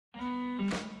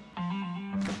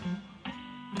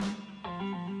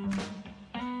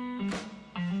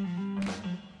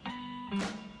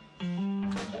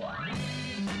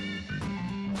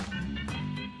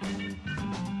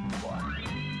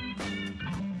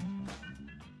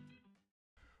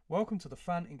Welcome to the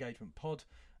Fan Engagement Pod.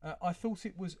 I thought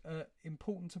it was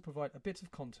important to provide a bit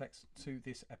of context to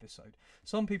this episode.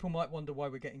 Some people might wonder why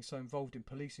we're getting so involved in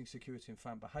policing, security and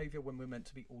fan behaviour when we're meant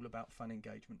to be all about fan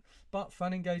engagement. But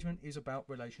fan engagement is about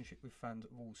relationship with fans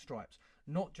of all stripes,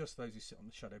 not just those who sit on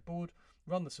the shadow board,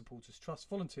 run the supporters trust,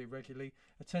 volunteer regularly,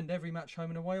 attend every match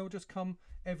home and away, or just come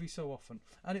every so often.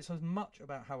 And it's as much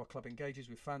about how a club engages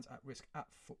with fans at risk at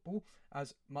football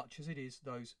as much as it is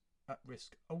those at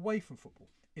risk away from football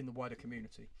in the wider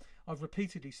community. I've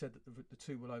repeatedly said that the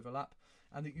two will overlap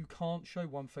and that you can't show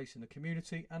one face in the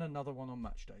community and another one on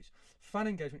match days. Fan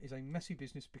engagement is a messy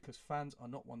business because fans are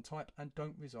not one type and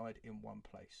don't reside in one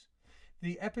place.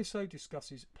 The episode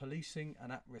discusses policing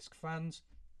and at-risk fans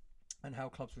and how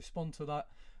clubs respond to that,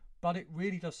 but it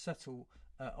really does settle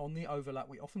on the overlap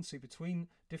we often see between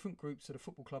different groups that a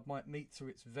football club might meet through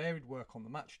its varied work on a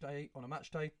match day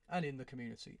and in the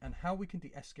community, and how we can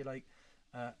de-escalate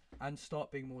and start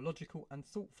being more logical and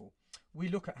thoughtful. We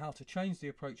look at how to change the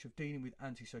approach of dealing with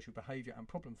antisocial behaviour and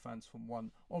problem fans from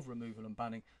one of removal and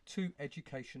banning to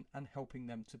education and helping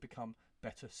them to become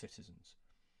better citizens.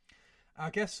 Our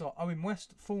guests are Owen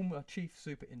West, former Chief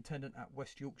Superintendent at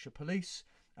West Yorkshire Police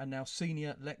and now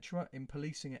Senior Lecturer in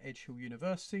Policing at Edge Hill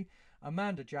University,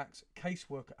 Amanda Jacks,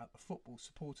 caseworker at the Football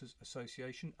Supporters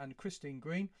Association, and Christine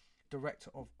Green,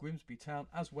 Director of Grimsby Town,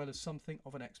 as well as something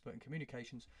of an expert in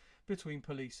communications between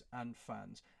police and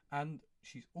fans. And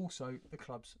she's also the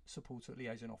club's supporter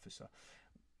liaison officer.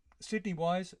 Sydney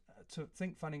Wise, to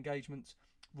Think Fan Engagement's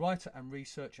writer and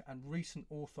researcher and recent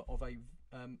author of a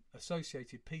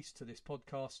associated piece to this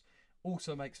podcast,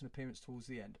 also makes an appearance towards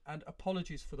the end. And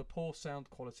apologies for the poor sound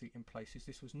quality in places.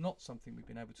 This was not something we've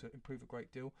been able to improve a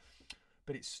great deal,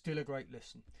 but it's still a great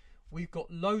listen. We've got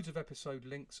loads of episode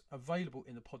links available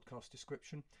in the podcast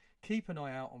description. Keep an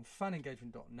eye out on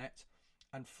fanengagement.net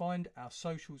and find our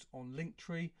socials on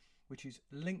Linktree, which is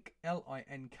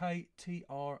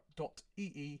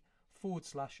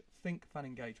linktr.ee/think fan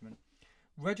engagement.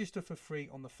 Register for free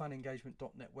on the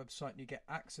fanengagement.net website and you get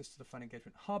access to the Fan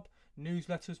Engagement Hub,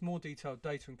 newsletters, more detailed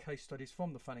data and case studies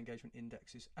from the Fan Engagement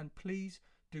Indexes. And please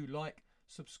do like,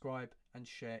 subscribe and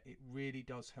share. It really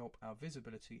does help our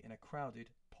visibility in a crowded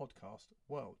podcast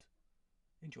world.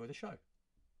 Enjoy the show.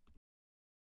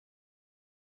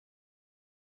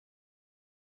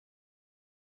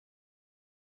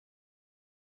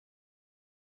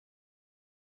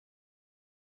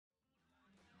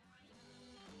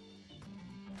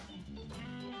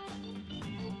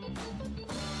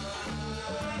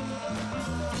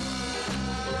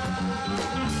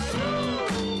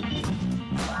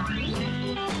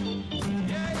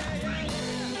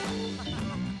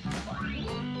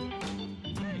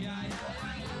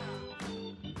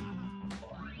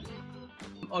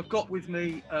 I've got with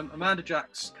me Amanda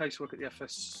Jacks, caseworker at the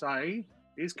FSA.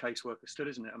 Is caseworker still,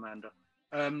 isn't it, Amanda?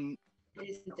 It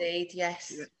is indeed,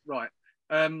 yes. Yeah, right.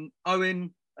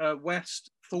 Owen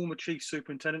West, former Chief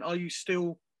Superintendent. Are you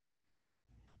still?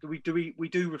 Do we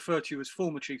refer to you as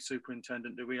former Chief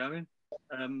Superintendent? Do we, Owen?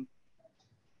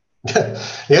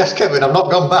 Yes, Kevin. I've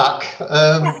not gone back.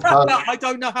 I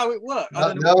don't know how it works.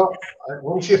 No,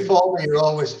 once you're former, you're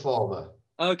always former.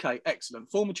 Okay, excellent.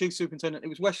 Former Chief Superintendent. It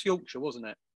was West Yorkshire, wasn't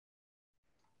it?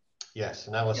 Yes,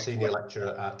 now a senior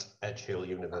lecturer at Edge Hill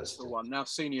University. That's the one. Now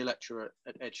senior lecturer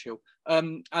at Edge Hill.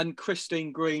 And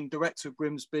Christine Green, Director of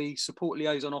Grimsby, Support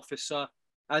Liaison Officer,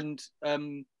 and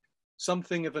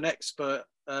something of an expert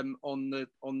on the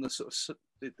sort of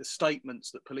the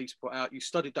statements that police put out. You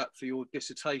studied that for your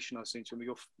dissertation, I think,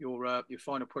 your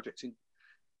final project in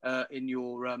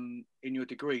your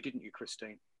degree, didn't you,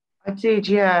 Christine? I did,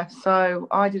 yeah. So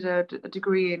I did a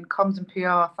degree in comms and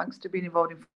PR, thanks to being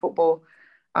involved in football.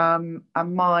 And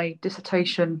my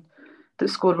dissertation that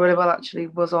scored really well actually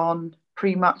was on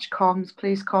pre-match comms,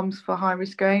 police comms for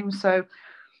high-risk games. So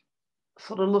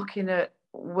sort of looking at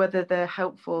whether they're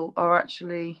helpful or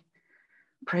actually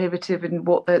prohibitive in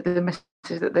what the message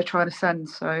that they're trying to send.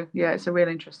 So yeah, it's a real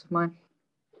interest of mine.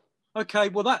 Okay,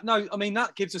 well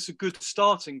that gives us a good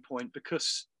starting point,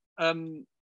 because the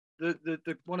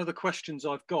one of the questions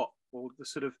I've got, or the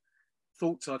sort of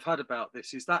thoughts I've had about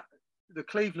this, is that the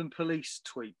Cleveland police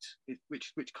tweet,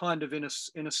 which kind of in a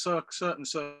certain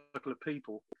circle of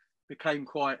people became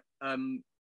quite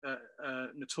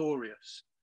notorious.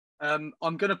 I'm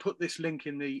going to put this link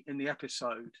in the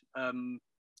episode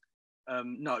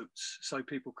notes so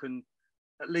people can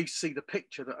at least see the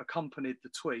picture that accompanied the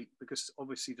tweet, because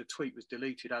obviously the tweet was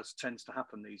deleted, as tends to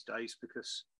happen these days,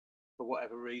 because for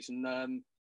whatever reason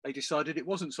they decided it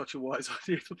wasn't such a wise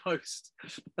idea to post.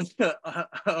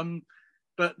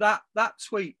 But that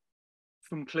tweet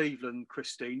from Cleveland,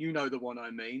 Christine, you know the one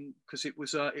I mean, because it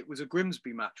was a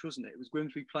Grimsby match, wasn't it? It was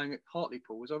Grimsby playing at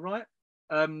Hartlepool. Was I right?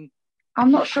 I'm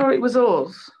not sure it was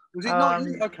us. Was it not?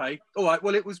 Okay, all right.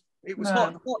 Well, it was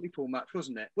No. Hartlepool match,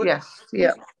 wasn't it? Well, yes.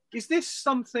 Yeah. Is this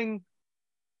something?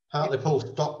 Hartlepool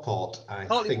Stockport, I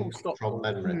think, Stockport. from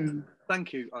memory.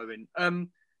 Thank you, Owen.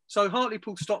 So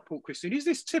Hartlepool Stockport, Christine, is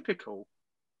this typical?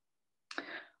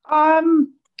 I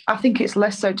think it's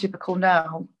less so typical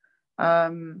now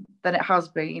than it has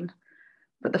been,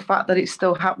 but the fact that it's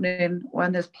still happening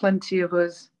when there's plenty of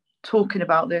us talking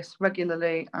about this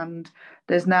regularly, and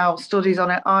there's now studies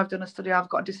on it. I've done a study, I've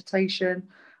got a dissertation.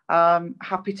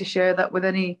 Happy to share that with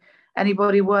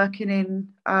anybody working in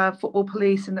football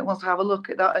policing that wants to have a look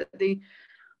at that,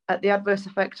 at the adverse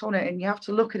effect on it. And you have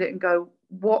to look at it and go,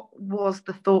 what was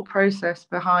the thought process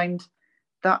behind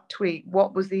that tweet?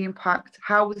 What was the impact?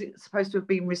 How was it supposed to have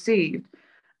been received?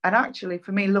 And actually,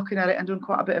 for me, looking at it and doing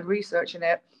quite a bit of research in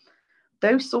it,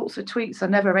 those sorts of tweets are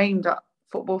never aimed at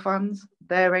football fans.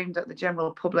 They're aimed at the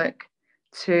general public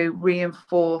to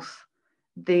reinforce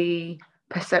the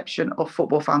perception of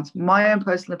football fans. My own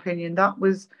personal opinion, that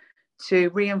was to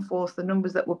reinforce the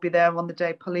numbers that would be there on the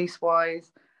day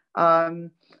police-wise.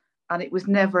 And it was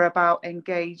never about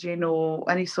engaging or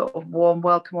any sort of warm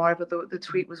welcome or however the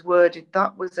tweet was worded.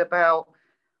 That was about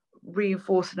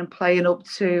reinforcing and playing up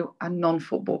to a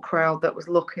non-football crowd that was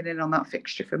looking in on that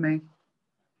fixture for me.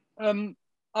 Owen,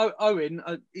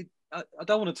 I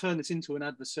don't want to turn this into an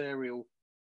adversarial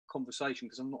conversation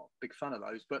because I'm not a big fan of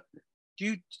those, but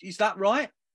is that right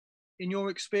in your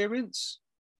experience?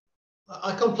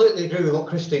 I completely agree with what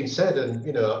Christine said, and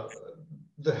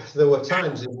there were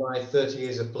times in my 30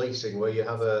 years of policing where you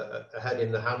have a head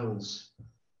in the hands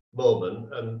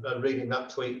moment, and reading that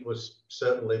tweet was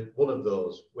certainly one of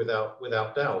those, without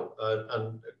doubt.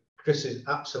 And Chris is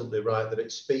absolutely right that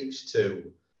it speaks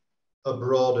to a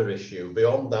broader issue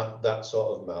beyond that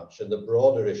sort of match, and the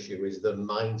broader issue is the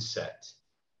mindset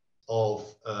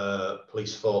of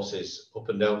police forces up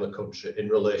and down the country in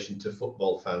relation to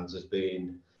football fans as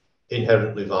being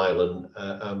inherently violent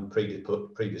and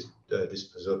predisposed,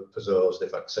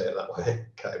 if I can say it that way,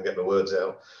 can't even get my words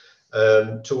out,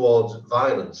 towards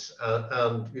violence.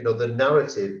 And the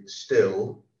narrative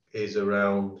still is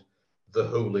around the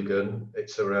hooligan.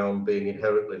 It's around being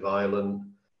inherently violent.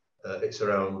 It's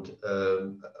around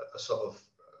a sort of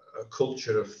a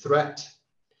culture of threat,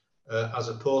 as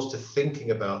opposed to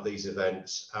thinking about these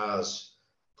events as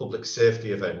public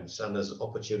safety events and as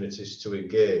opportunities to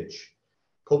engage.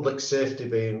 Public safety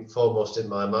being foremost in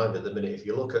my mind at the minute. If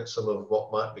you look at some of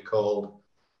what might be called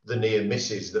the near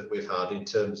misses that we've had in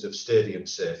terms of stadium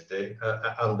safety,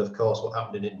 and of course what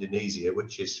happened in Indonesia,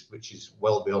 which is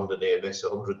well beyond a near miss,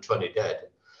 120 dead.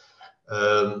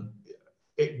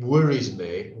 It worries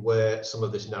me where some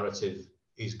of this narrative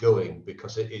is going,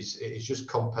 because it is just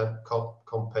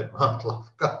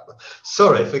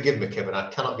sorry, forgive me, Kevin, I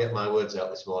cannot get my words out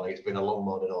this morning. It's been a long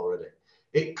morning already.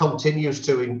 It continues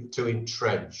to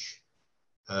entrench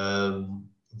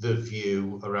the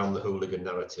view around the hooligan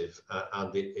narrative,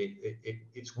 and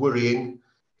it's worrying.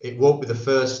 It won't be the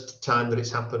first time that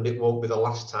it's happened. It won't be the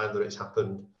last time that it's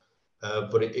happened.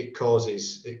 But it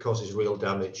causes real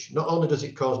damage. Not only does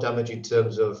it cause damage in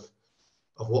terms of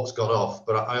what's gone off,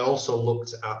 but I also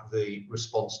looked at the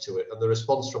response to it, and the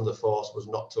response from the force was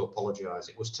not to apologise.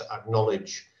 It was to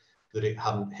acknowledge that it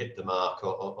hadn't hit the mark,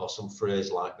 or some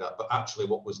phrase like that. But actually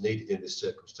what was needed in these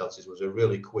circumstances was a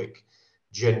really quick,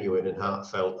 genuine and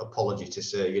heartfelt apology to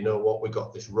say, you know what, we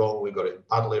got this wrong, we got it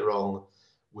badly wrong,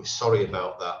 we're sorry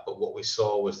about that. But what we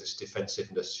saw was this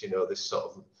defensiveness, this sort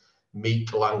of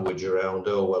meek language around,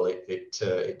 oh, well, it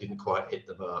didn't quite hit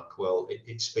the mark. Well,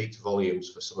 it speaks volumes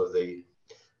for some of the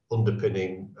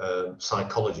underpinning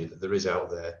psychology that there is out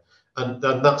there. And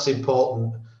that's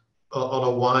important on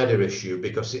a wider issue,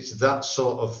 because it's that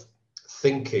sort of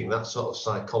thinking, that sort of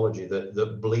psychology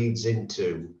that bleeds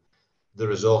into the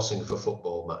resourcing for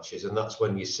football matches. And that's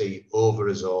when you see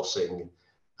over-resourcing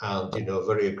and,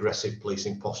 very aggressive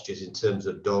policing postures in terms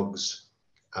of dogs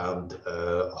and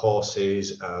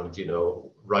horses and,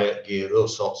 riot gear,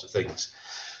 those sorts of things.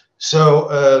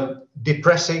 So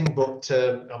depressing, but,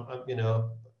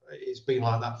 it's been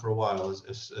like that for a while,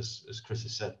 as Chris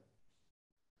has said.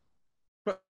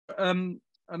 But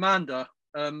Amanda,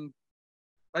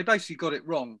 they basically got it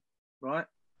wrong, right?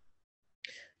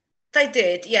 They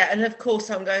did, yeah. And of course,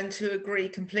 I'm going to agree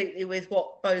completely with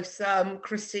what both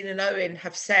Christine and Owen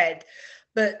have said.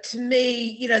 But to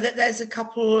me, that there's a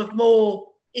couple of more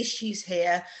issues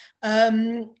here.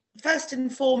 First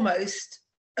and foremost,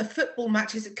 a football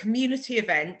match is a community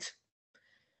event.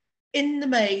 In the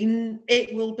main,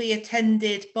 it will be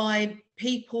attended by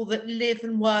people that live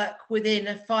and work within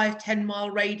a 5-10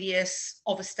 mile radius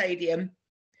of a stadium.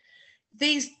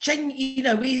 These community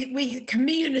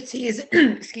is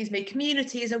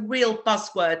community is a real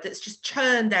buzzword that's just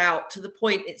churned out to the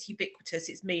point it's ubiquitous,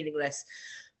 it's meaningless.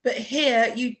 But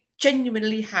here you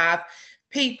genuinely have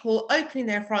people opening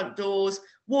their front doors,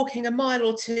 walking a mile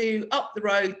or two up the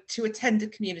road to attend a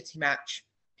community match.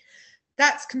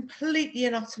 That's completely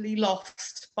and utterly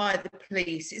lost by the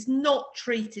police. It's not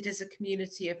treated as a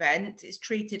community event, it's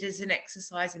treated as an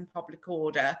exercise in public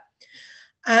order.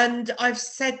 And I've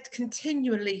said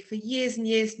continually for years and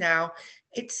years now,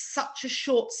 it's such a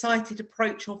short-sighted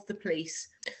approach of the police.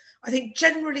 I think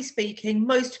generally speaking,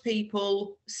 most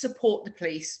people support the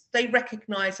police. They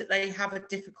recognise that they have a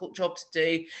difficult job to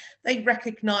do. They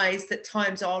recognise that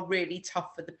times are really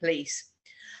tough for the police.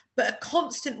 But a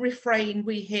constant refrain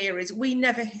we hear is, we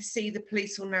never see the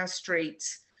police on our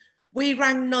streets. We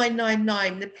rang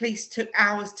 999, the police took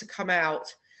hours to come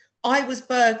out. I was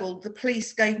burgled, the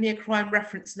police gave me a crime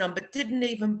reference number, didn't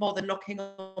even bother knocking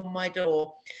on my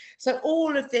door. So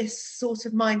all of this sort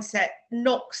of mindset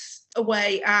knocks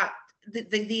away at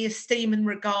the esteem and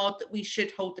regard that we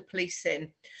should hold the police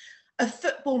in. A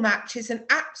football match is an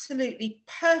absolutely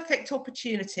perfect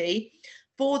opportunity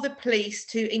for the police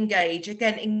to engage.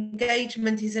 Again,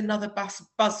 engagement is another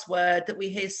buzzword that we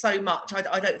hear so much.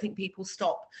 I don't think people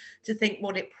stop to think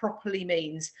what it properly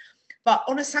means. But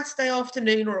on a Saturday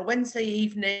afternoon or a Wednesday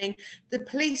evening, the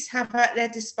police have at their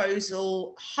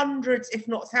disposal hundreds, if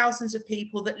not thousands of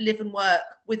people that live and work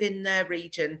within their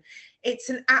region. It's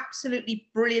an absolutely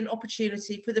brilliant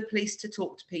opportunity for the police to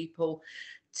talk to people,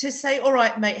 to say, all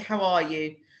right, mate, how are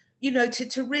you?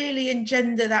 To really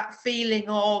engender that feeling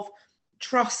of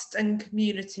trust and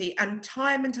community. And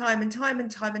time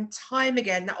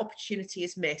again, that opportunity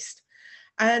is missed.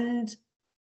 And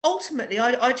ultimately,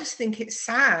 I just think it's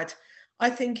sad. I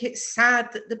think it's sad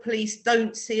that the police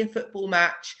don't see a football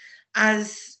match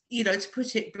as, to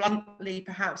put it bluntly,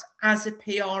 perhaps as a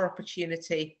PR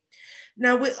opportunity.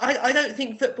 Now, I don't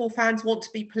think football fans want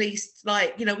to be policed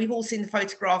like, we've all seen the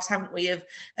photographs, haven't we, of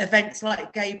events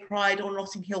like Gay Pride or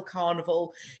Notting Hill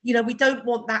Carnival. We don't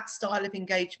want that style of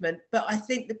engagement. But I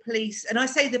think the police, and I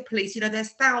say the police,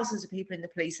 there's thousands of people in the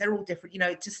police, they're all different.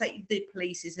 To say the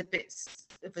police is a bit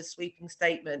of a sweeping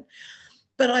statement.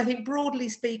 But I think broadly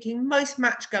speaking, most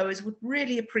match goers would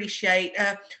really appreciate,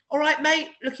 all right, mate,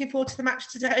 looking forward to the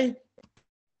match today.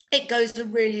 It goes a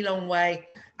really long way.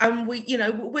 And we,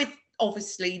 with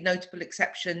obviously notable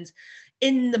exceptions,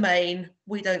 in the main,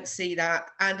 we don't see that.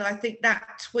 And I think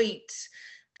that tweet,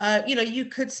 you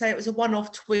could say it was a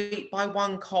one-off tweet by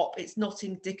one cop. It's not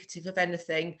indicative of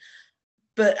anything.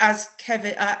 But as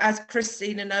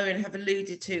Christine and Owen have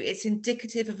alluded to, it's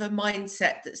indicative of a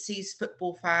mindset that sees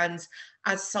football fans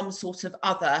as some sort of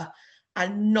other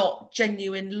and not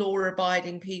genuine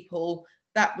law-abiding people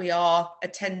that we are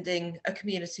attending a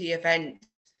community event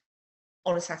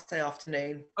on a Saturday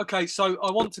afternoon. Okay, so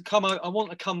I want to come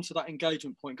to that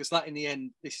engagement point, because that, in the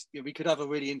end, we could have a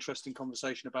really interesting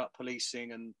conversation about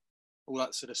policing and all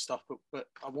that sort of stuff. But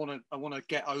I want to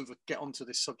get onto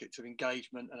this subject of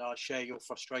engagement, and I share your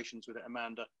frustrations with it,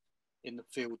 Amanda, in the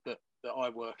field that I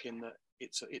work in. That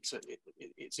it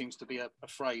seems to be a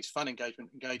phrase. Fan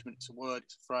engagement. It's a word.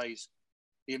 It's a phrase.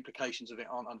 The implications of it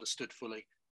aren't understood fully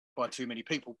by too many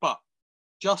people. But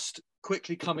just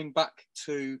quickly coming back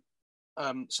to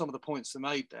some of the points that are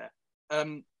made there,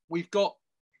 we've got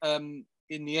in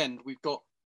the end we've got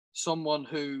someone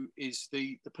who is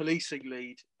the policing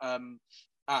lead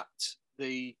at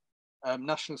the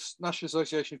National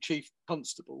Association of Chief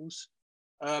Constables,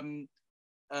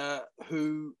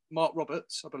 who Mark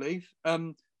Roberts, I believe,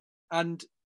 and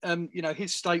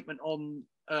his statement on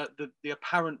the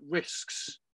apparent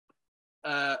risks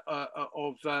of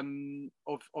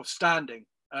standing,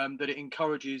 that it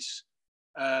encourages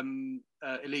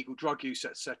illegal drug use,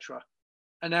 etc.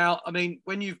 And now, I mean,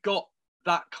 when you've got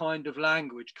that kind of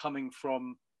language coming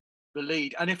from the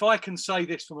lead, and if I can say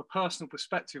this from a personal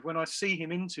perspective, when I see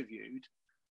him interviewed,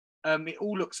 it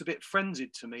all looks a bit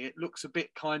frenzied to me. It looks a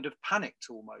bit kind of panicked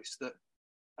almost, that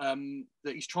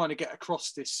he's trying to get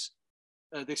across this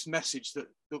message that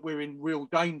we're in real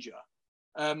danger.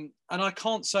 And I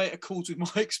can't say it accords with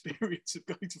my experience of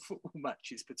going to football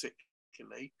matches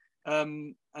particularly.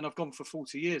 And I've gone for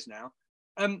 40 years now.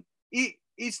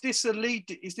 is this a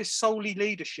lead? Is this solely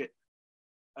leadership?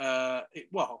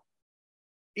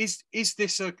 Is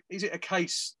it a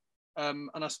case? And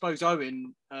I suppose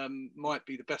Owen might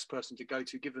be the best person to go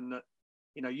to, given that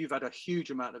you've had a huge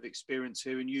amount of experience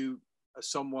here, and you are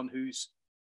someone who's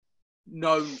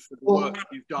known for the work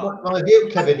you've done. My view,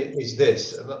 Kevin, is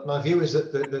this. My view is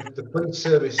that the police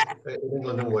service in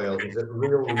England and Wales is at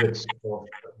real risk of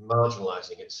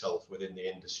marginalising itself within the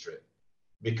industry,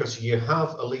 because you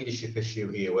have a leadership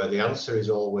issue here where the answer is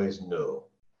always no.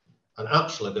 And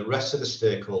actually, the rest of the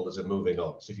stakeholders are moving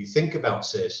on. So if you think about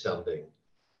safe standing,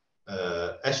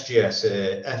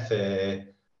 SGSA, FA,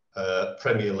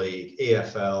 Premier League,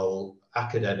 EFL,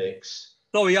 academics.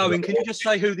 Sorry, Owen, can you just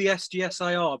say who the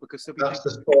SGSA are? Because that's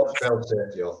the Sports Ground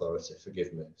Safety Authority,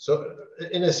 forgive me. So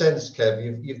in a sense,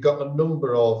 Kev, you've got a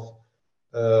number of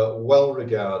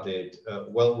well-regarded,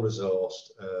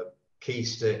 well-resourced key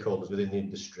stakeholders within the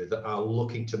industry that are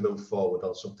looking to move forward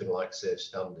on something like safe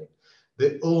standing.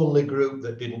 The only group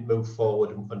that didn't move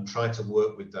forward and try to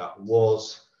work with that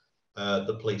was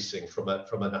the policing from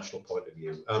a national point of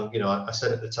view. And I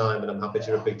said at the time, and I'm happy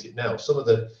to repeat it now, some of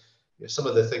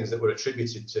the things that were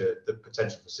attributed to the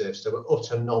potential for safe standing were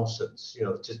utter nonsense.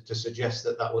 To suggest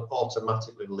that would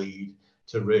automatically lead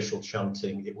to racial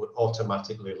chanting, it would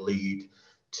automatically lead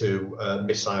to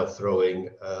missile throwing,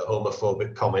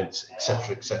 homophobic comments,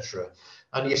 etc., etc.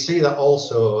 And you see that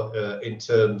also in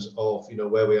terms of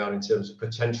where we are in terms of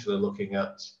potentially looking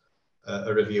at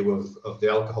a review of the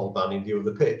alcohol ban in view of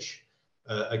the pitch.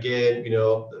 Again,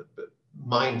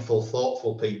 mindful,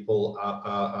 thoughtful people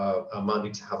are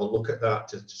minded to have a look at that,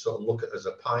 to sort of look at as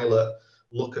a pilot,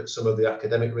 look at some of the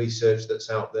academic research that's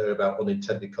out there about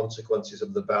unintended consequences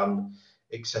of the ban,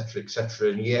 etc.,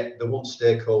 etc. And yet the one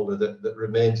stakeholder that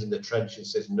remains in the trench and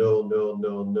says no, no,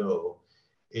 no, no,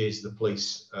 is the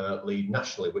police lead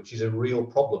nationally, which is a real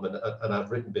problem. And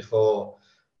I've written before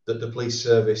that the police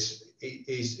service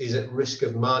is at risk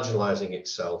of marginalising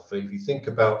itself. If you think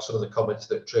about some of the comments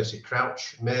that Tracy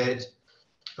Crouch made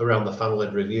around the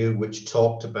fan-led review, which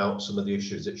talked about some of the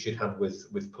issues that she'd had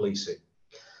with policing.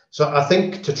 So I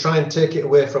think, to try and take it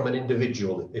away from an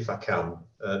individual, if I can,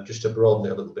 just to broaden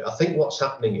it a little bit, I think what's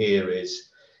happening here is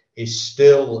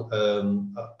still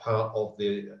a part of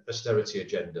the austerity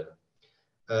agenda.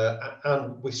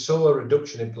 And we saw a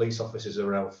reduction in police officers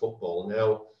around football.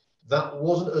 Now, that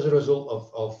wasn't as a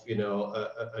result of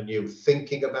a new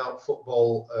thinking about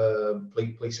football,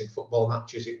 policing football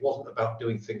matches. It wasn't about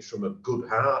doing things from a good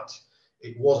heart.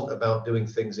 It wasn't about doing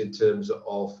things in terms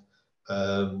of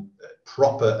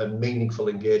proper and meaningful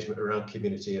engagement around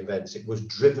community events. It was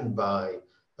driven by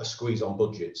a squeeze on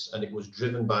budgets, and it was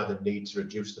driven by the need to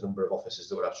reduce the number of officers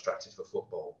that were abstracted for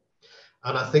football.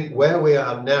 And I think where we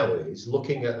are now is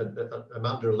looking at,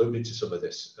 Amanda alluded to some of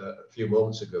this a few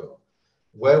moments ago,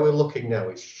 where we're looking now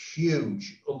is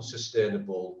huge,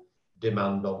 unsustainable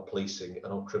demand on policing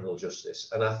and on criminal justice.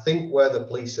 And I think where the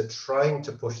police are trying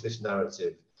to push this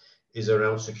narrative is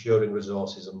around securing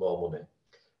resources and more money.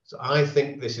 So I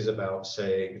think this is about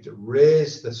saying to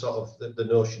raise the sort of the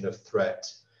notion of threat,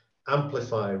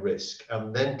 amplify risk,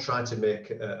 and then try to make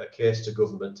a case to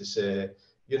government to say,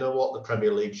 you know what, the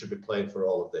Premier League should be paying for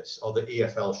all of this, or the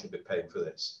EFL should be paying for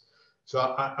this. So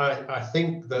I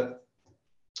think that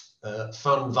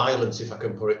fan violence, if I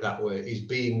can put it that way, is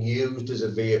being used as a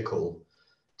vehicle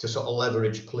to sort of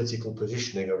leverage political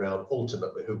positioning around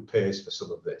ultimately who pays for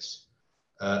some of this.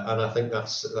 And I think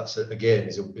that's again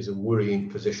is a worrying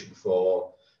position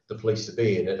for the police to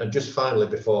be in. And just finally,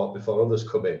 before others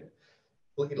come in,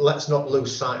 let's not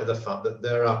lose sight of the fact that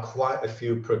there are quite a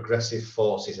few progressive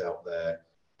forces out there,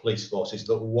 police forces,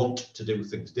 that want to do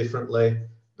things differently,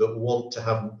 that want to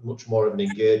have much more of an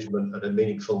engagement and a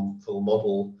meaningful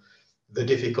model. The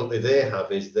difficulty they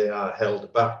have is they are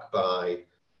held back by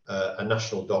a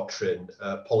national doctrine,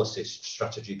 policy,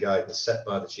 strategy guidance set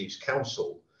by the Chiefs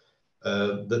Council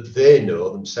that they know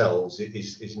themselves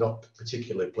is not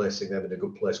particularly placing them in a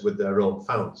good place with their own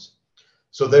fans.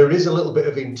 So there is a little bit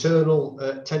of internal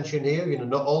tension here.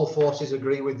 Not all forces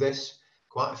agree with this.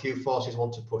 Quite a few forces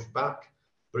want to push back,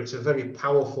 but it's a very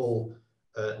powerful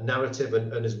narrative.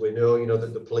 And as we know,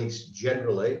 that the police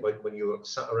generally, when you're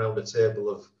sat around a table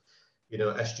of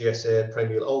SGSA,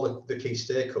 Premier, all the key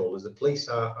stakeholders, the police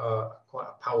are quite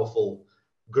a powerful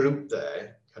group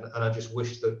there. And I just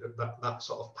wish that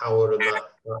sort of power and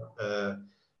that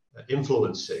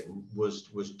influencing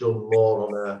was done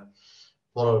more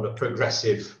on a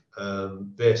progressive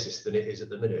basis than it is at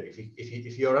the minute.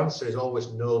 If your answer is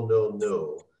always no, no,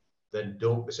 no, then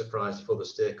don't be surprised if other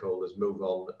stakeholders move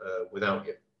on without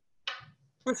you.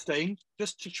 Christine,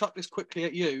 just to chuck this quickly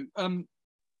at you.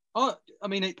 I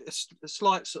mean, it's a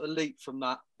slight sort of leap from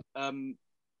that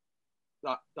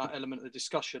that element of the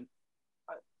discussion.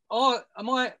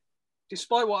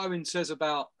 Despite what Owen says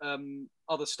about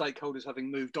other stakeholders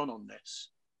having moved on this,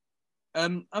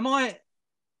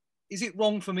 is it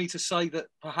wrong for me to say that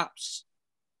perhaps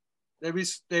there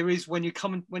is when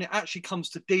it actually comes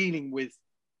to dealing with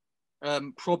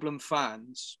problem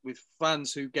fans, with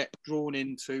fans who get drawn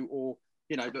into, or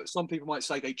that some people might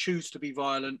say they choose to be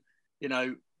violent,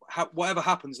 whatever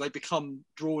happens, they become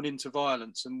drawn into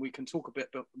violence, and we can talk a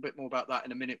bit more about that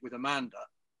in a minute with Amanda.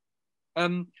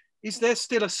 Is there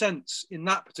still a sense in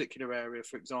that particular area,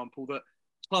 for example, that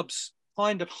clubs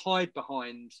kind of hide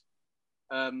behind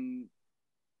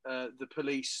the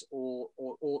police or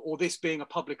this being a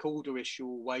public order issue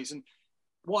always? And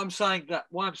why I'm saying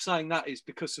that is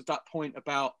because of that point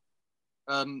about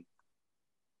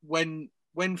when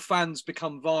fans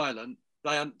become violent,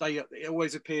 it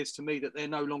always appears to me that they're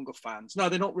no longer fans. No,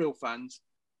 they're not real fans.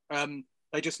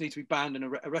 They just need to be banned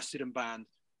and arrested and banned.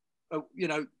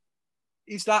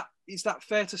 Is that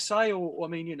fair to say? Or I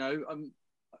mean,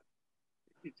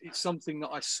 it's something that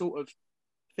I sort of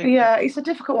think. Yeah, it's a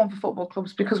difficult one for football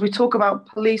clubs because we talk about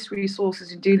police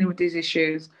resources in dealing with these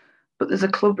issues, but there's a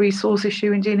club resource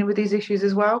issue in dealing with these issues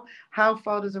as well. How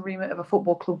far does the remit of a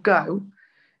football club go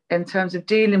in terms of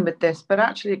dealing with this? But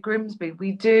actually at Grimsby,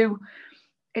 we do,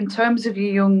 in terms of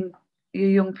your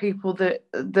young people that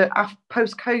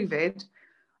post-COVID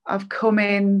have come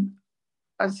in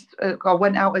as I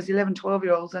went out as 11,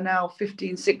 12-year-olds are now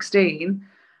 15, 16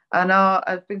 and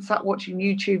have been sat watching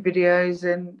YouTube videos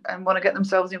and want to get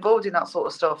themselves involved in that sort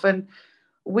of stuff. And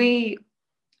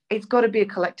it's got to be a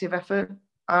collective effort.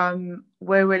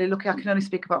 We're really lucky. I can only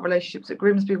speak about relationships at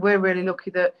Grimsby. We're really lucky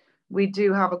that we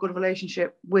do have a good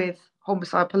relationship with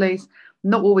Homicide Police.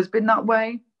 Not always been that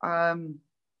way. And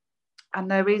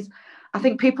there is, I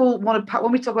think people want to,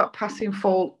 when we talk about passing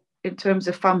fault in terms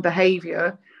of fan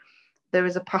behaviour, there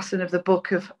is a passing of the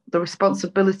buck of the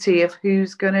responsibility of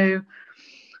who's going to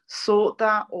sort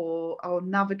that or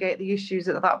navigate the issues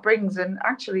that brings. And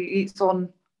actually, it's on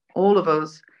all of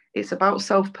us. It's about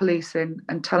self-policing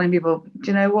and telling people,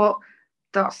 do you know what,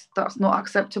 that's not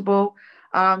acceptable.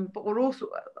 But we're also,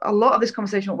 a lot of this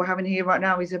conversation what we're having here right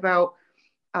now is about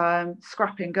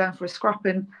scrapping, going for a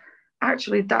scrapping.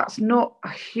 Actually, that's not a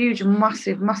huge,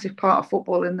 massive part of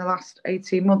football in the last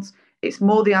 18 months. It's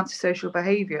more the antisocial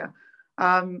behaviour.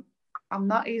 And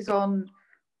that is on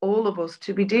all of us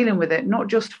to be dealing with it, not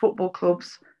just football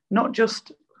clubs, not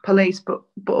just police, but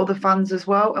other fans as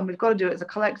well. And we've got to do it as a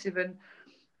collective. And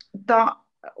that,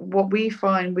 what we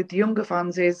find with the younger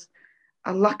fans is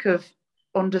a lack of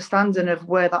understanding of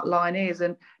where that line is.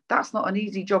 And that's not an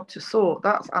easy job to sort.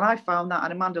 And I found that,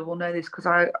 and Amanda will know this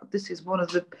because this is one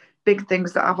of the big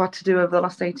things that I've had to do over the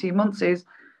last 18 months is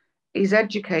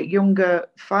educate younger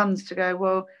fans to go,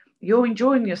 well, you're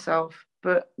enjoying yourself,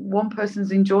 but one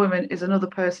person's enjoyment is another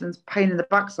person's pain in the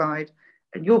backside,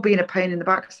 and you're being a pain in the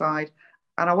backside.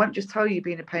 And I won't just tell you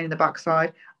being a pain in the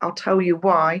backside, I'll tell you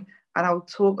why, and I'll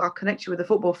connect you with a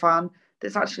football fan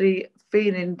that's actually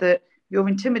feeling that you're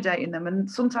intimidating them. And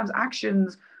sometimes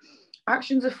actions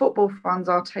of football fans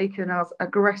are taken as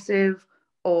aggressive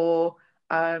or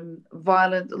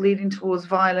violent, leading towards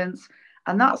violence.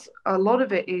 And that's, a lot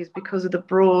of it is because of the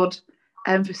broad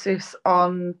emphasis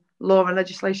on law and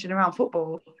legislation around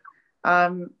football.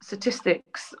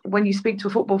 Statistics, when you speak to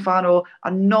a football fan or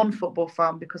a non-football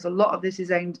fan, because a lot of this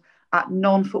is aimed at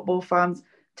non-football fans,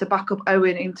 to back up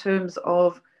Owen in terms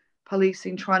of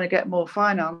policing trying to get more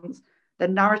finance, the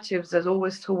narratives is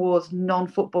always towards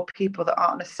non-football people that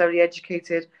aren't necessarily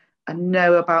educated and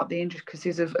know about the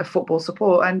intricacies of football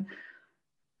support. And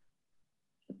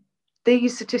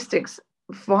these statistics,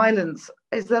 violence,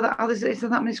 is there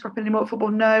that many scrapping anymore at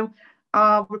football? No.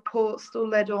 Our reports still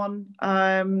led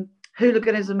on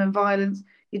hooliganism and violence.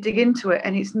 You dig into it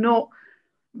and it's not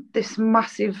this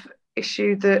massive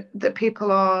issue that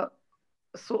people are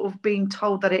sort of being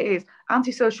told that it is.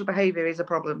 Antisocial behaviour is a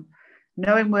problem.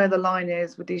 Knowing where the line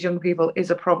is with these young people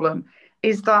is a problem.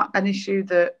 Is that an issue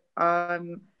that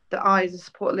I, as a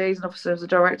support liaison officer, as a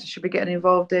director, should be getting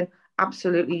involved in?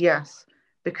 Absolutely yes,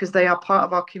 because they are part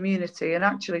of our community. And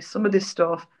actually some of this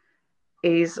stuff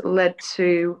is led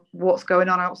to what's going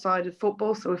on outside of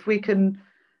football. So if we can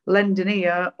lend an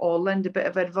ear or lend a bit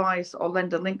of advice or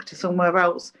lend a link to somewhere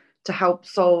else to help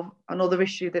solve another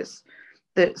issue that's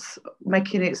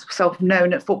making itself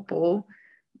known at football,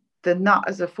 then that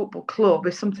as a football club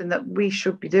is something that we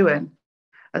should be doing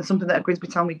and something that at Grimsby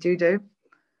Town we do. That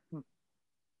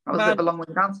was a bit of a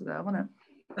long-winded answer there, wasn't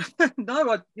it?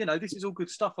 No, this is all good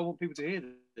stuff. I want people to hear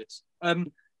this.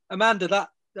 Amanda,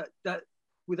 that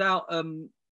without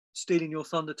stealing your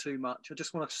thunder too much, I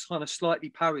just want to kind of slightly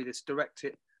parry this, direct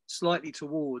it slightly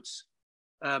towards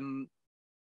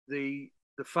the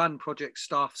fan project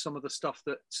stuff, some of the stuff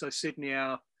that Sydney,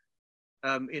 our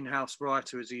in-house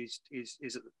writer, is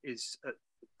at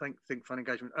Think Fan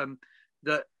Engagement,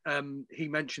 that he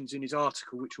mentions in his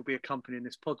article, which will be accompanying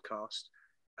this podcast.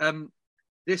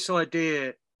 This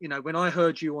idea, when I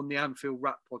heard you on the Anfield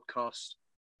Rap podcast,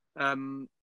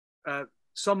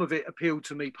 some of it appealed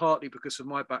to me partly because of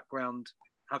my background,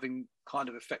 having kind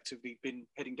of effectively been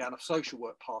heading down a social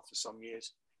work path for some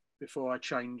years before I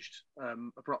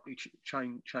abruptly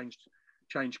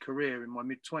changed career in my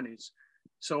mid-20s.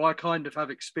 So I kind of have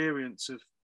experience of,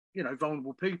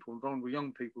 vulnerable people and vulnerable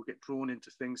young people get drawn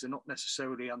into things they're not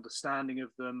necessarily understanding of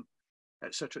them,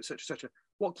 et cetera, et cetera, et cetera.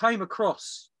 What came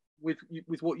across with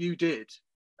what you did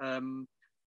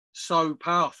so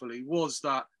powerfully was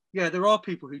that, yeah, there are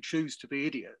people who choose to be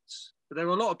idiots, but there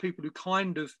are a lot of people who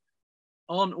kind of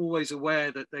aren't always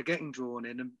aware that they're getting drawn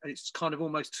in, and it's kind of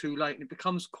almost too late, and it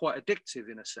becomes quite addictive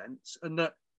in a sense. And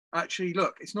that actually,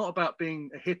 look, it's not about being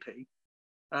a hippie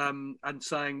and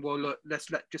saying, well, look, let's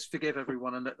just forgive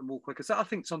everyone and let them walk away. Because I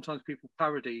think sometimes people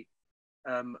parody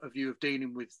a view of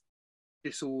dealing with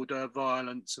disorder,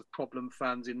 violence, of problem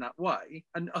fans in that way.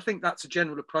 And I think that's a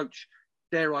general approach,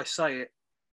 dare I say it.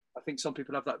 I think some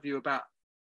people have that view about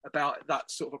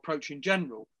that sort of approach in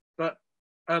general. But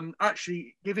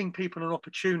actually giving people an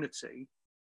opportunity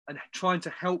and trying to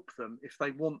help them if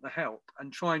they want the help,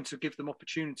 and trying to give them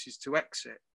opportunities to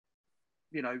exit,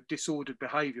 disordered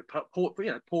behaviour,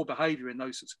 poor behaviour in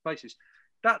those sorts of places.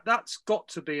 That's got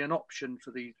to be an option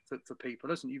for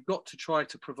people, isn't it? You've got to try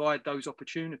to provide those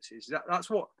opportunities. That's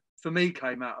what for me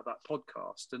came out of that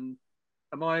podcast. And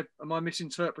am I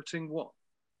misinterpreting what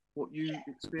you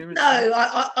experienced? No,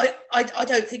 I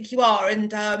don't think you are.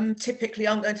 And typically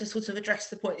I'm going to sort of address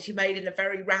the points you made in a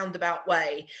very roundabout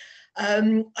way.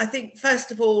 I think,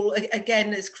 first of all,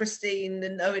 again, as Christine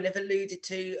and Owen have alluded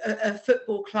to, a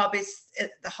football club is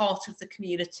at the heart of the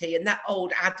community. And that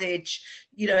old adage,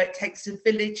 it takes a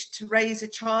village to raise a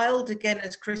child, again,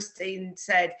 as Christine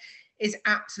said, is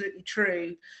absolutely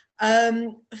true.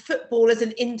 Football as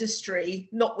an industry,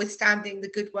 notwithstanding the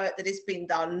good work that has been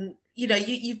done,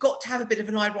 you've got to have a bit of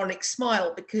an ironic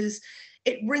smile, because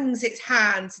it wrings its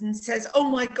hands and says, oh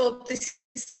my God, this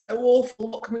is so awful,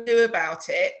 what can we do about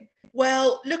it?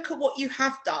 Well, look at what you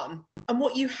have done. And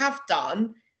what you have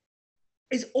done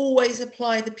is always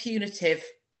apply the punitive.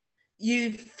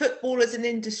 Football as an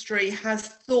industry has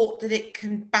thought that it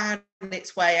can ban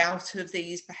its way out of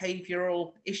these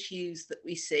behavioural issues that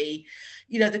we see.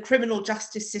 The criminal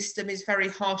justice system is very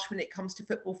harsh when it comes to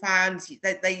football fans.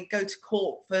 They go to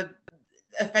court for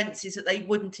offences that they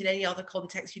wouldn't in any other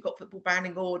context. You've got football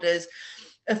banning orders.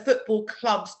 A football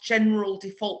club's general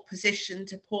default position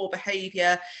to poor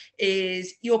behaviour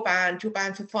is you're banned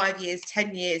for 5 years,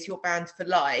 10 years, you're banned for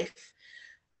life.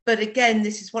 But again,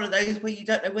 this is one of those where you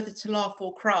don't know whether to laugh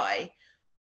or cry.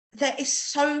 There is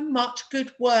so much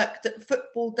good work that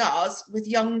football does with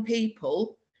young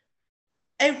people.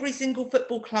 Every single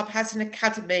football club has an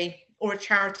academy or a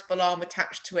charitable arm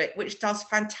attached to it, which does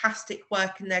fantastic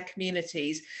work in their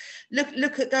communities.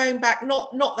 Look at going back,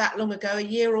 not that long ago, a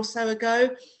year or so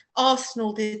ago,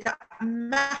 Arsenal did that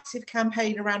massive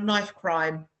campaign around knife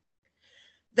crime.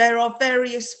 There are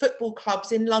various football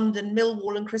clubs in London,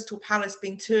 Millwall and Crystal Palace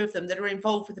being two of them, that are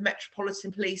involved with the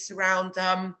Metropolitan Police around,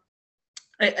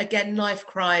 again, knife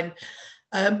crime.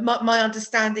 My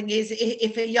understanding is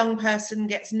if a young person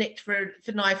gets nicked for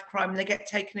knife crime, they get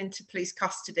taken into police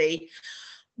custody.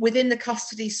 Within the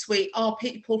custody suite are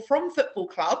people from football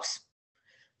clubs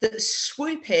that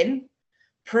swoop in,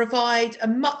 provide a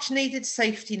much needed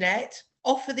safety net,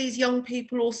 offer these young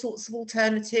people all sorts of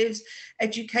alternatives,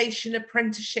 education,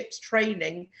 apprenticeships,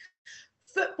 training.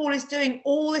 Football is doing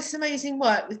all this amazing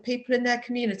work with people in their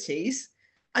communities.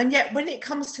 And yet when it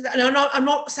comes to that, and I'm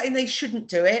not saying they shouldn't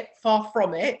do it, far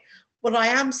from it. What I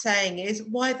am saying is,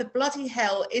 why the bloody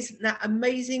hell isn't that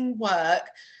amazing work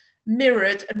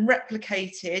mirrored and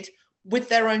replicated with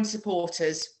their own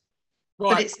supporters?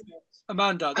 Right, but it's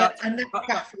Amanda, that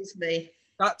baffles me.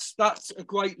 That's a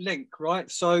great link,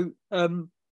 right? So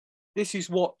this is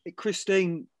what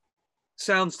Christine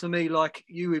sounds to me like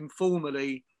you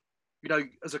informally,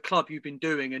 as a club you've been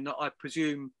doing, and I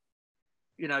presume,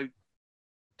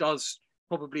 does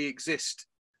probably exist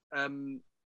at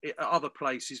other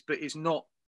places, but is not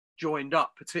joined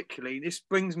up particularly. This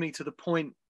brings me to the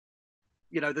point,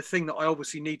 the thing that I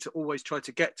obviously need to always try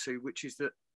to get to, which is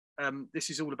that this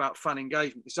is all about fan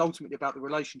engagement. It's ultimately about the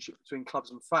relationship between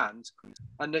clubs and fans,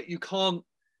 and that you can't,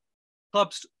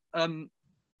 clubs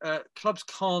clubs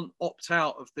can't opt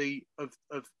out of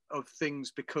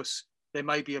things because they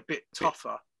may be a bit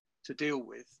tougher to deal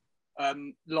with,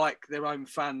 like their own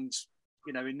fans.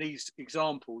 In these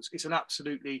examples, it's an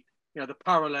absolutely, the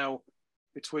parallel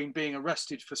between being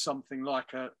arrested for something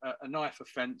like a knife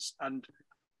offence and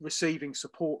receiving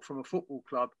support from a football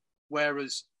club,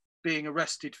 whereas being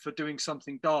arrested for doing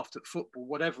something daft at football,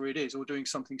 whatever it is, or doing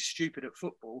something stupid at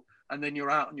football, and then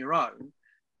you're out on your own,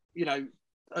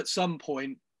 at some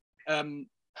point, clubs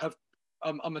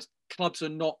are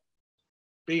not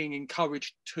being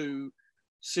encouraged to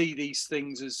see these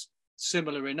things as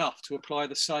similar enough to apply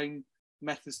the same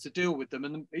methods to deal with them.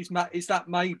 And is that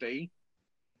maybe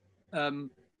a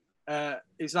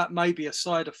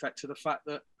side effect to the fact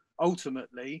that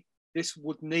ultimately this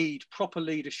would need proper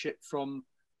leadership from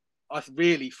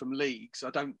leagues.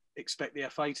 I don't expect the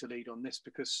FA to lead on this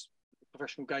because the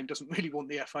professional game doesn't really want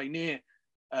the FA near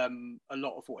a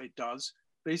lot of what it does.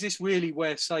 But is this really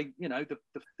where, say, the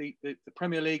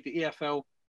Premier League, the EFL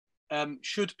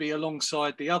should be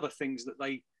alongside the other things that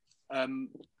they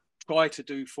try to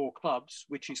do for clubs,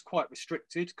 which is quite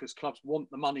restricted because clubs want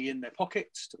the money in their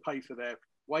pockets to pay for their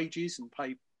wages and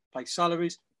pay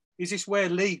salaries? Is this where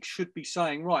leagues should be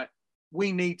saying, right,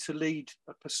 we need to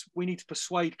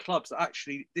persuade clubs that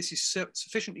actually this is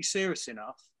sufficiently serious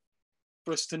enough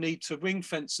for us to need to ring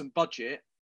fence some budget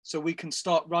so we can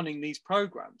start running these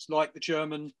programs like the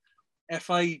German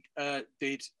FA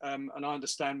did, and I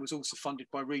understand was also funded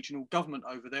by regional government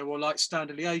over there, or like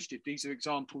Standard Liège did. These are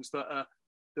examples that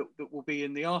will be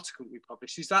in the article we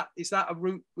publish. Is that a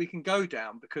route we can go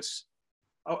down? Because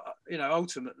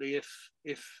ultimately,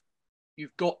 if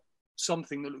you've got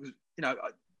something that looks,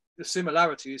 the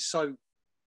similarity is so,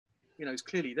 it's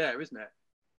clearly there, isn't it?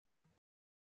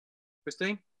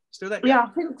 Christine, still there? Yeah, I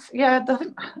think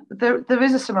there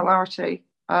is a similarity,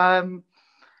 but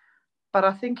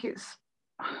I think it's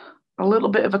a little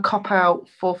bit of a cop-out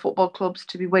for football clubs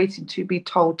to be waiting to be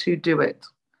told to do it.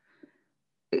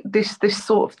 This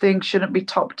sort of thing shouldn't be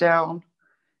top down.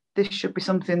 This should be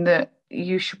something that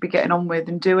you should be getting on with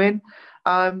and doing.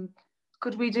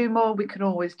 Could we do more? We can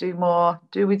always do more.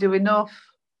 Do we do enough?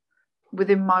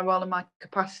 Within my role and my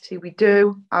capacity, we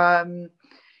do.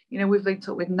 We've linked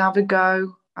up with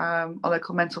Navigo, a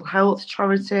local mental health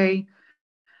charity.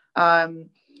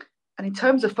 And in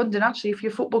terms of funding, actually, if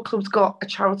your football club's got a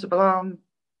charitable arm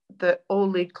that all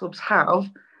league clubs have,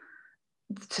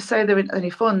 to say there aren't any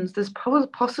funds, there's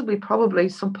probably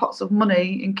some pots of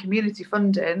money in community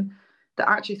funding that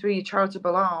actually through your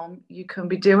charitable arm you can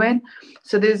be doing.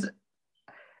 So it's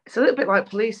a little bit like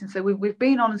policing. So we've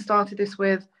been on and started this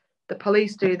with the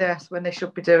police do this when they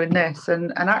should be doing this,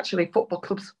 and actually football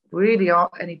clubs really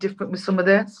aren't any different with some of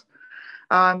this.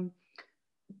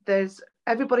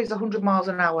 Everybody's 100 miles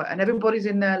an hour and everybody's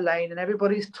in their lane and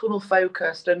everybody's tunnel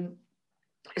focused, and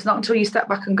it's not until you step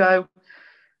back and go,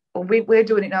 well, we're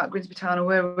doing it now at Grimsby Town, and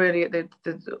we're really at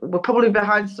we're probably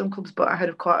behind some clubs but ahead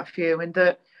of quite a few. And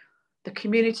the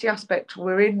community aspect,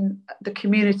 we're in the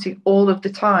community all of the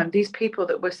time. These people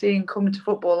that we're seeing coming to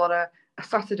football on a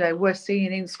Saturday, we're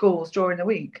seeing in schools during the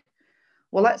week.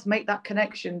 Well, let's make that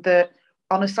connection that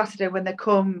on a Saturday when they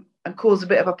come and cause a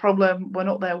bit of a problem, we're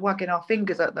not there wagging our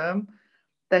fingers at them.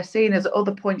 They're seen as at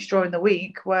other points during the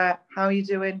week where, how are you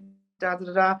doing? Da, da,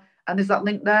 da, da. And there's that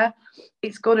link there.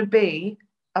 It's got to be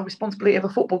a responsibility of a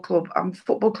football club. And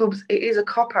football clubs, it is a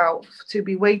cop-out to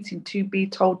be waiting to be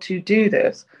told to do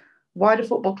this. Why do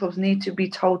football clubs need to be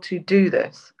told to do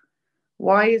this?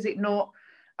 Why is it not...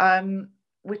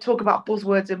 we talk about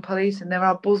buzzwords in police, and there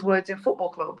are buzzwords in football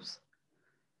clubs.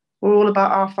 We're all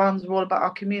about our fans. We're all about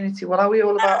our community. Well, are we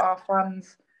all about our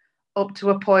fans up to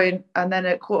a point, and then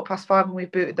at 5:15 when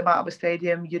we've booted them out of a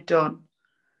stadium, you're done?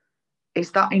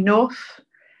 Is that enough?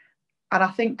 And I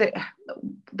think that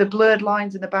the blurred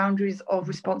lines and the boundaries of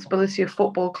responsibility of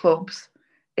football clubs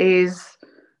is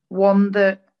one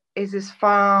that is as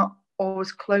far or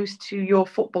as close to your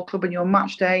football club and your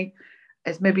match day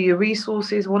as maybe your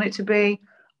resources want it to be,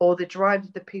 or the drive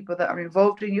of the people that are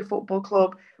involved in your football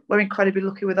club. We're incredibly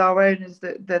lucky with our owners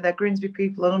that they're Grimsby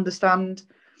people and understand,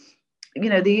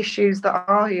 the issues that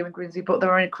are here in Grimsby, but there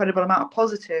are an incredible amount of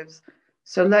positives.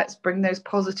 So let's bring those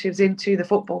positives into the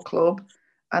football club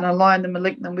and align them and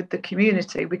link them with the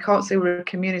community. We can't say we're a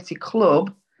community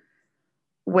club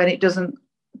when it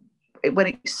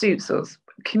suits us.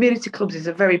 Community clubs is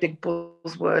a very big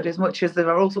buzzword, as much as there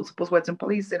are all sorts of buzzwords in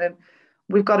policing, and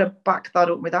we've got to back that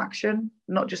up with action,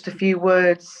 not just a few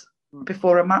words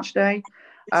before a match day.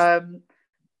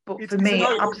 But for me,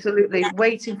 absolutely,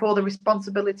 waiting for the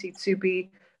responsibility to be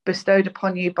bestowed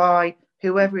upon you by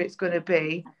whoever it's going to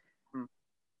be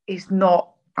is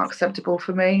not acceptable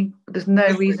for me. There's no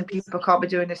reason people can't be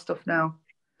doing this stuff now.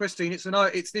 Christine, this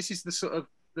is the sort of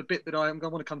the bit that I'm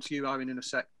going to come to you, Owen, in a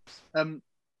sec.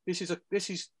 This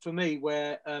is for me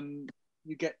where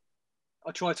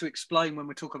I try to explain when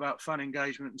we talk about fan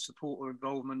engagement and support or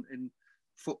involvement in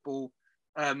football.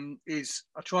 Is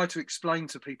I try to explain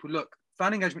to people, look,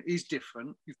 fan engagement is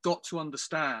different. You've got to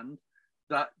understand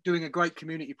that doing a great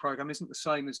community program isn't the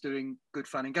same as doing good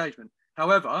fan engagement.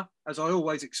 However, as I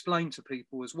always explain to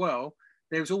people as well,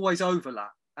 there's always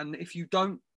overlap. And if you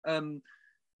don't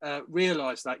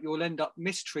realise that, you'll end up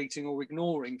mistreating or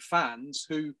ignoring fans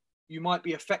who you might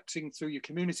be affecting through your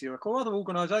community or other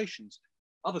organisations,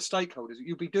 other stakeholders.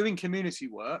 You'll be doing community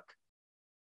work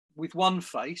with one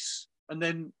face and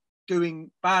then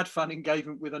doing bad fan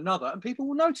engagement with another, and people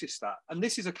will notice that. And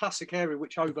this is a classic area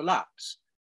which overlaps.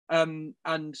 And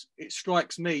it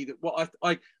strikes me that what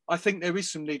I think there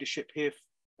is some leadership here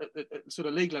at sort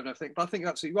of league level, I think, but I think you're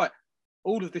absolutely right.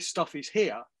 All of this stuff is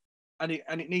here, and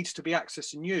it needs to be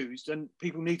accessed and used, and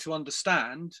people need to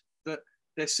understand that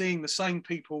they're seeing the same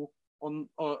people in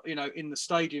the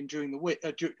stadium during the week,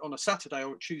 on a Saturday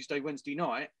or a Tuesday, Wednesday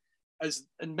night,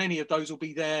 and many of those will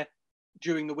be there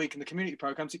during the week in the community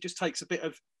programs. It just takes a bit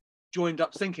of joined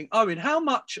up thinking. Owen, how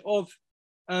much of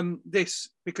this,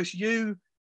 because you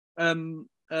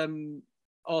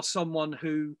are someone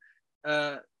who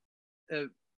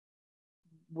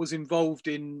was involved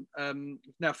in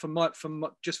now from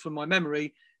my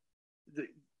memory,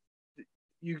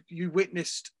 you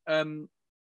witnessed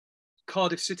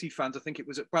Cardiff City fans, I think it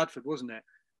was at Bradford, wasn't it,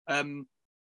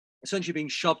 essentially being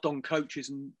shoved on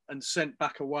coaches and sent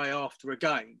back away after a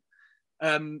game,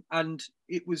 and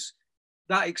it was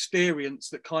that experience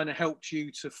that kind of helped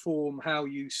you to form how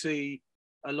you see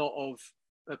a lot of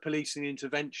policing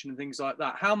intervention and things like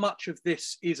that. How much of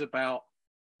this is about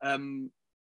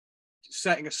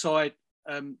setting aside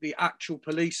the actual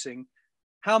policing?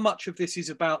 How much of this is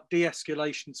about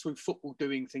de-escalation through football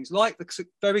doing things like the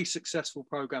very successful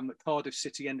programme that Cardiff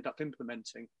City ended up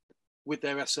implementing with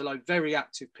their SLO, very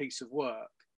active piece of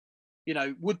work? You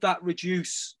know, would that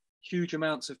reduce huge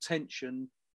amounts of tension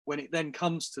when it then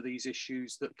comes to these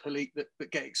issues that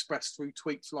get expressed through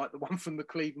tweets like the one from the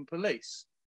Cleveland Police,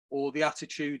 or the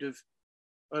attitude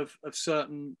of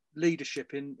certain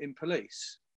leadership in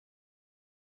police?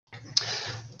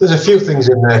 There's a few things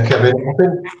in there, Kevin. I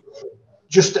think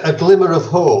just a glimmer of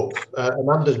hope.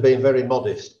 Amanda's been very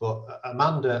modest, but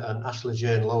Amanda and Ashley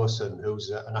Jane Lowerson, who's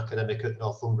an academic at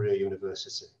Northumbria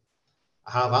University,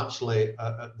 have actually,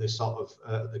 at the sort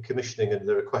of the commissioning and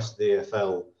the request of the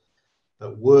EFL,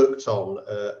 worked on,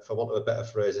 for want of a better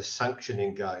phrase, a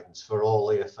sanctioning guidance for all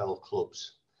EFL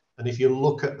clubs. And if you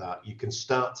look at that, you can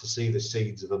start to see the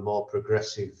seeds of a more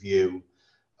progressive view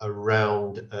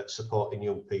around supporting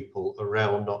young people,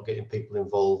 around not getting people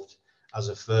involved as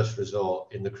a first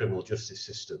resort in the criminal justice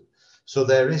system. So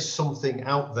there is something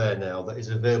out there now that is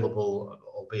available,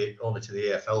 albeit only to the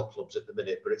EFL clubs at the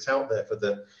minute, but it's out there for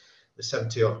the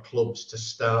 70 odd clubs to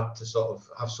start to sort of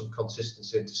have some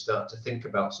consistency and to start to think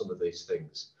about some of these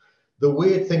things. The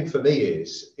weird thing for me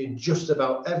is, in just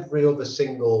about every other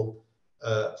single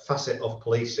facet of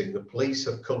policing, the police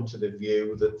have come to the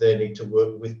view that they need to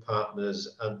work with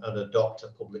partners and adopt a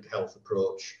public health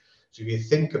approach. So if you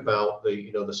think about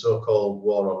the so-called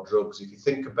war on drugs, if you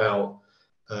think about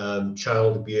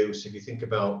child abuse, if you think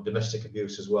about domestic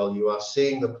abuse as well, you are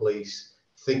seeing the police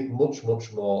think much,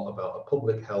 much more about a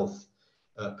public health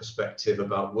perspective,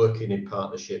 about working in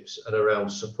partnerships and around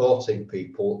supporting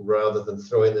people rather than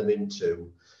throwing them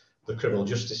into the criminal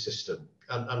justice system.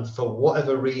 And for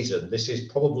whatever reason, this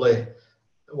is probably,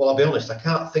 well, I'll be honest, I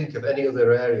can't think of any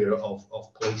other area of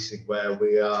policing where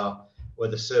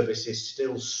the service is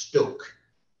still stuck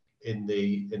in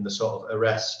the sort of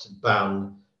arrest,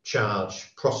 ban,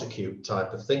 charge, prosecute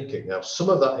type of thinking. Now, some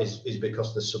of that is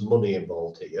because there's some money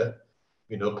involved here.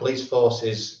 You know, police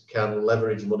forces can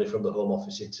leverage money from the Home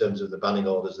Office in terms of the banning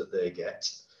orders that they get.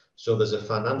 So there's a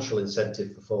financial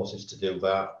incentive for forces to do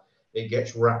that. It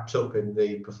gets wrapped up in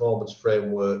the performance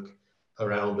framework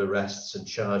around arrests and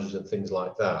charges and things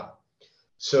like that.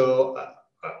 So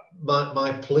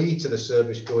my plea to the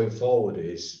service going forward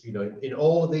is, you know, in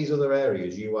all of these other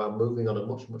areas, you are moving on a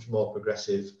much, much more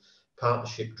progressive,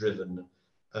 partnership-driven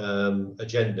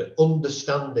agenda,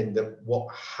 understanding that what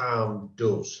harm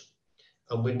does.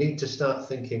 And we need to start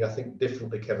thinking, I think,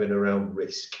 differently, Kevin, around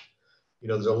risk. You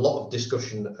know, there's a lot of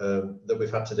discussion that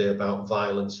we've had today about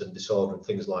violence and disorder and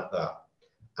things like that.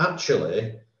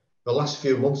 Actually, the last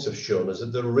few months have shown us that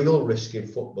the real risk in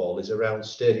football is around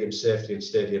stadium safety and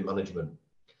stadium management.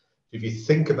 If you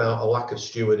think about a lack of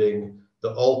stewarding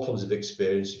that all clubs have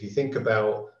experienced, if you think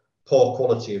about poor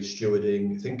quality of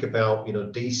stewarding. Think about, you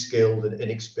know, de-skilled and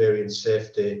inexperienced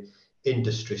safety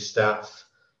industry staff.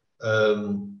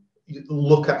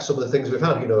 Look at some of the things we've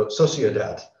had, you know,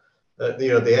 Sociedad, you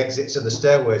know, the exits and the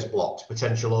stairways blocked,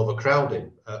 potential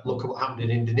overcrowding. Look at what happened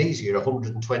in Indonesia,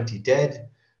 120 dead,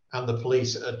 and the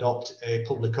police adopt a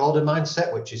public order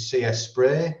mindset, which is CS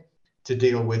spray, to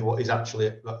deal with what is actually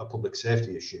a public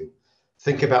safety issue.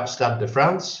 Think about Stade de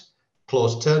France,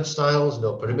 closed turnstiles,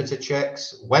 no perimeter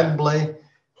checks, Wembley,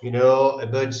 you know,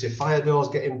 emergency fire doors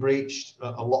getting breached,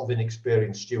 a lot of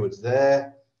inexperienced stewards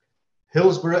there.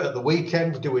 Hillsborough at the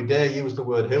weekend, do we dare use the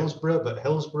word Hillsborough, but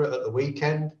Hillsborough at the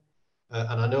weekend,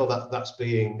 and I know that that's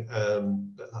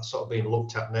sort of being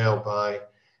looked at now by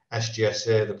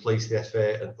SGSA, the police, the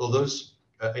FA, and others.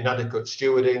 Inadequate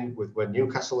stewarding with when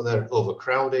Newcastle were there and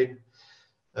overcrowding.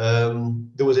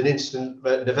 There was an incident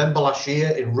November last year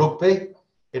in rugby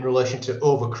in relation to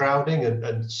overcrowding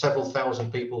and several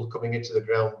thousand people coming into the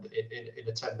ground in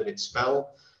a 10-minute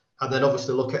spell. And then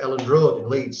obviously look at Elland Road in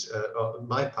Leeds,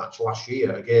 my patch last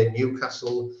year. Again,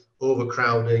 Newcastle,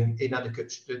 overcrowding, inadequate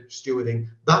stewarding.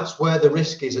 That's where the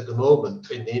risk is at the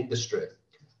moment in the industry.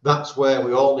 That's where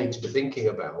we all need to be thinking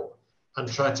about and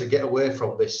try to get away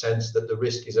from this sense that the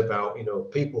risk is about, you know,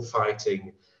 people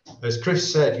fighting. As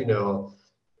Chris said, you know,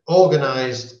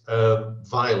 organised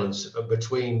violence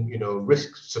between, you know,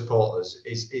 risk supporters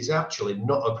is actually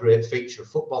not a great feature of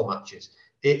football matches.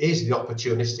 It is the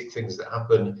opportunistic things that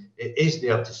happen. It is the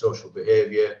antisocial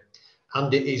behaviour.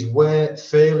 And it is where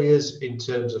failures in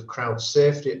terms of crowd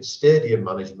safety and stadium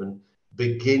management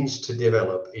begins to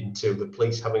develop into the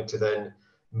police having to then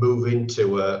move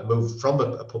from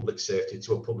a public safety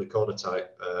to a public order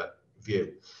type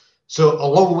view. So a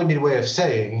long-winded way of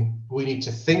saying we need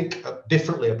to think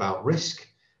differently about risk,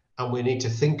 and we need to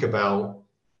think about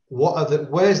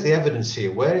where's the evidence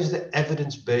here? Where is the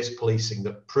evidence-based policing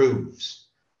that proves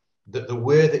that the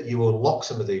way that you unlock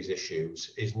some of these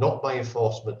issues is not by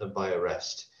enforcement and by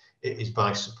arrest. It is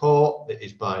by support, it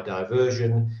is by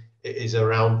diversion, it is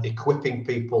around equipping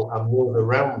people and those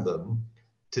around them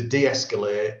to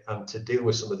de-escalate and to deal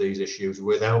with some of these issues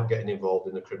without getting involved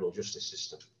in the criminal justice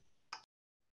system.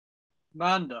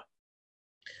 Amanda,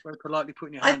 very politely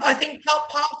putting your hand I think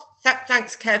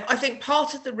thanks, Kev. I think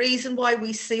part of the reason why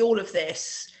we see all of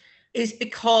this is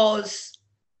because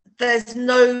there's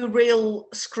no real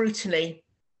scrutiny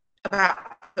about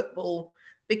football,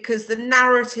 because the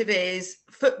narrative is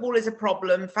football is a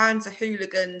problem, fans are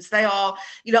hooligans, they are,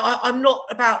 you know, I'm not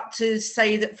about to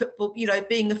say that football, you know,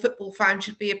 being a football fan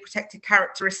should be a protected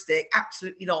characteristic.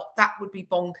 Absolutely not. That would be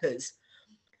bonkers.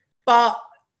 But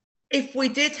if we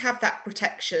did have that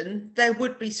protection, there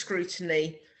would be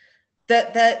scrutiny,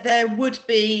 that there would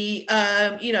be,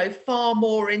 you know, far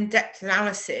more in-depth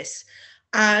analysis.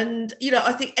 And, you know,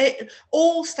 I think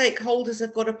all stakeholders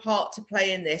have got a part to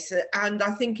play in this. And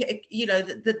I think, you know,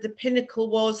 the pinnacle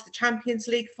was the Champions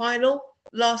League final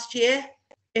last year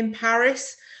in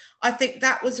Paris. I think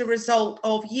that was a result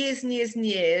of years and years and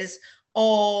years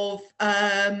of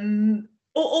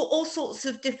all sorts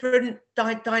of different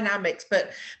dynamics,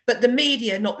 but the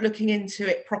media not looking into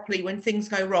it properly when things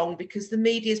go wrong, because the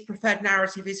media's preferred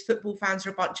narrative is football fans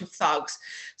are a bunch of thugs,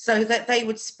 so that they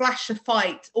would splash a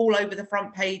fight all over the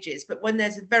front pages. But when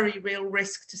there's a very real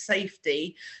risk to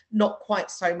safety, not quite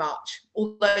so much.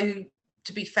 Although,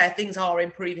 to be fair, things are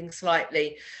improving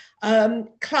slightly.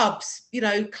 Clubs, you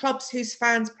know, clubs whose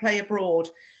fans play abroad.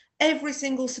 Every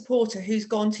single supporter who's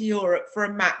gone to Europe for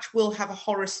a match will have a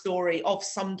horror story of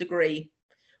some degree.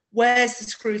 Where's the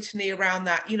scrutiny around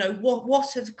that? You know,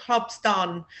 what have clubs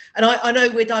done? And I know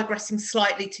we're digressing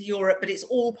slightly to Europe, but it's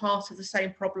all part of the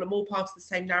same problem, all part of the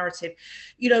same narrative.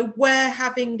 You know, where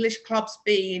have English clubs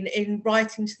been in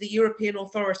writing to the European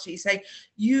authorities saying,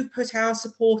 you've put our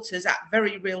supporters at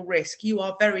very real risk. You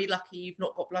are very lucky you've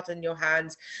not got blood on your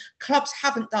hands. Clubs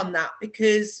haven't done that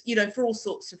because, you know, for all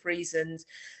sorts of reasons.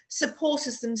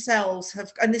 Supporters themselves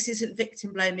have, and this isn't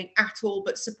victim blaming at all,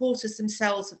 but supporters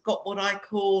themselves have got what I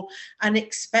call an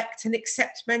expect and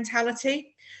accept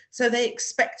mentality. So they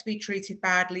expect to be treated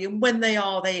badly, and when they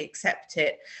are, they accept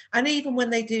it. And even when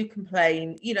they do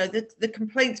complain, you know, the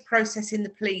complaints process in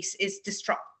the police is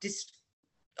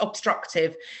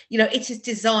obstructive. You know, it is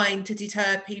designed to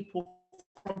deter people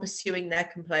from pursuing their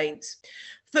complaints.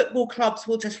 Football clubs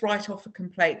will just write off a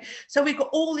complaint. So we've got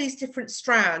all these different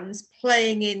strands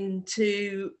playing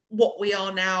into what we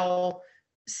are now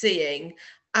seeing.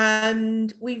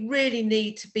 And we really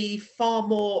need to be far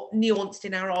more nuanced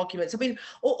in our arguments. I mean,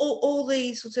 all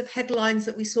these sorts of headlines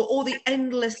that we saw, all the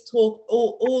endless talk,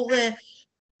 all the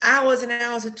hours and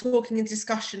hours of talking and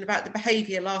discussion about the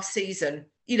behaviour last season,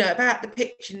 you know, about the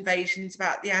pitch invasions,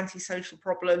 about the antisocial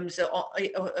problems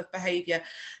of behaviour.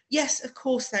 Yes, of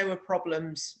course there were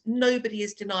problems. Nobody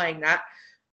is denying that.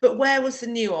 But where was the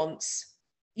nuance?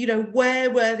 You know,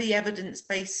 where were the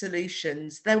evidence-based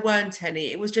solutions? There weren't any.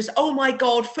 It was just, oh my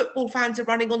God, football fans are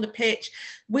running on the pitch.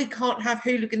 We can't have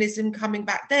hooliganism coming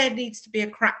back. There needs to be a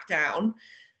crackdown.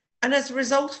 And as a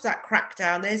result of that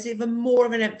crackdown, there's even more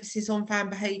of an emphasis on fan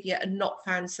behaviour and not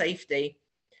fan safety.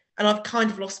 And I've kind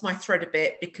of lost my thread a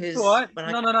bit because all right.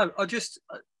 No.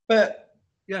 But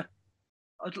yeah,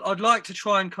 I'd like to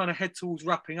try and kind of head towards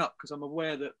wrapping up because I'm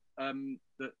aware that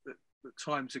that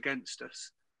time's against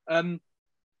us.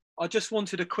 I just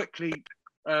wanted to quickly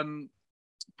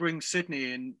bring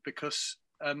Sydney in because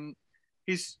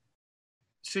he's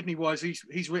Sydney-wise,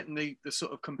 he's written the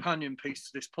sort of companion piece to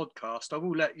this podcast. I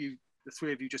will let you, the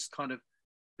three of you, just kind of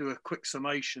do a quick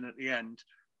summation at the end.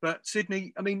 But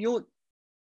Sydney, I mean, you're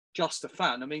just a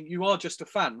fan. I mean, you are just a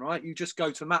fan, right? You just go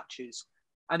to matches.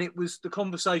 And it was the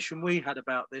conversation we had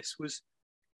about this was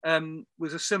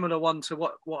a similar one to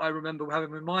what I remember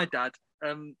having with my dad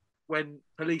when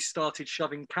police started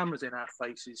shoving cameras in our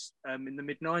faces in the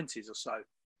mid-90s or so.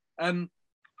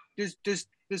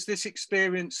 Does this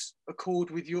experience accord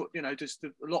with your, you know, does a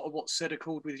lot of what's said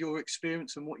accord with your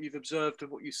experience and what you've observed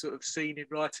and what you've sort of seen in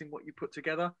writing, what you put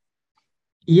together?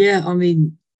 Yeah, I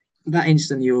mean, that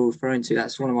incident you're referring to,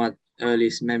 that's one of my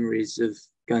earliest memories of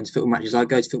going to football matches. I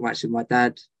go to football matches with my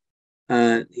dad.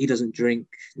 He doesn't drink.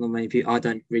 Not many people. I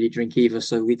don't really drink either.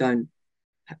 So we don't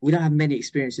have many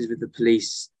experiences with the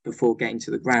police before getting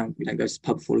to the ground. We don't go to the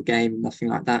pub before a game, nothing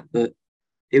like that. But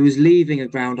it was leaving a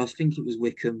ground. I think it was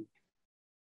Wickham.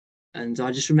 And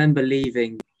I just remember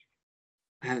leaving.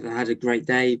 I had a great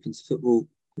day, been to football.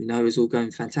 You know, it was all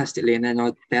going fantastically. And then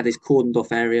they had this cordoned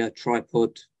off area,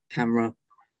 tripod, camera.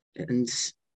 And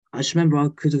I just remember I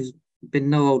could have been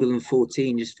no older than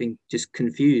 14, just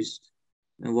confused.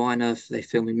 And why on earth are they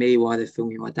filming me? Why are they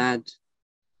filming my dad?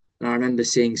 And I remember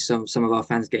seeing some of our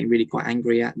fans getting really quite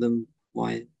angry at them.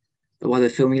 Why they're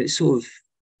filming it?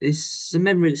 It's a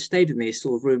memory that stayed with me. It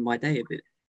sort of ruined my day a bit.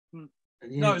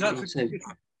 Yeah, no,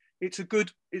 it's a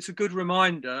good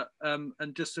reminder,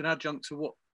 and just an adjunct to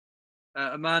what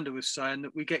Amanda was saying,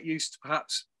 that we get used to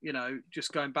perhaps, you know,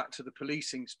 just going back to the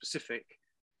policing specific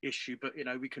issue, but you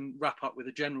know, we can wrap up with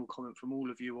a general comment from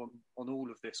all of you on all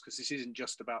of this, because this isn't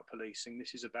just about policing.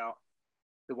 This is about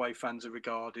the way fans are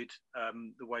regarded,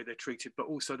 the way they're treated, but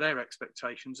also their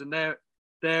expectations. And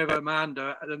they're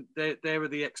Amanda, there are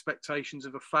the expectations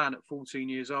of a fan at 14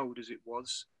 years old, as it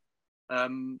was.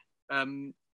 You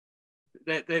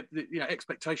know,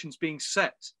 expectations being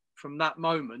set from that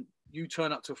moment. You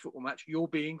turn up to a football match, you're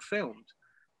being filmed.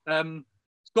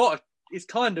 It's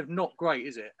kind of not great,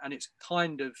 is it? And it's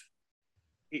kind of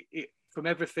it from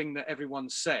everything that everyone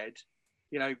said.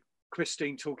 You know,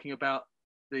 Christine talking about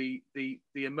the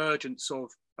emergence of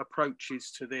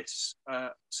approaches to this,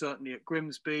 certainly at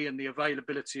Grimsby, and the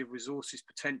availability of resources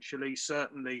potentially,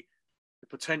 certainly the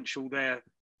potential there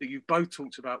that you've both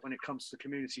talked about when it comes to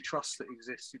community trusts that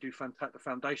exist. You do the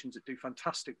foundations that do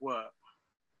fantastic work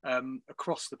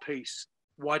across the piece.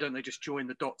 Why don't they just join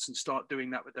the dots and start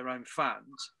doing that with their own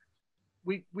fans?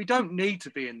 We don't need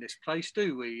to be in this place,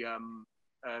 do we,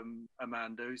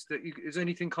 Amanda? Is there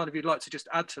anything kind of you'd like to just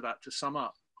add to that to sum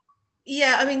up?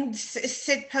 Yeah, I mean,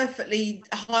 Sid perfectly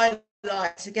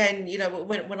highlights again, you know,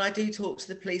 when I do talk to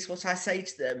the police, what I say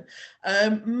to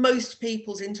them, most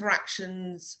people's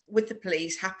interactions with the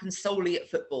police happen solely at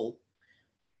football.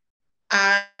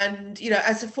 And, you know,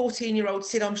 as a 14-year-old,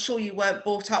 Sid, I'm sure you weren't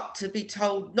brought up to be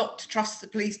told not to trust the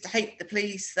police, to hate the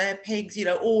police, they're pigs, you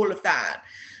know, all of that.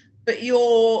 But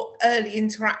your early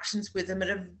interactions with them at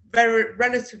a very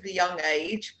relatively young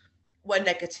age were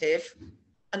negative,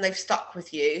 and they've stuck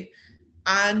with you.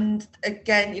 And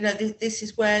again, you know, this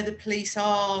is where the police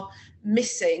are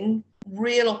missing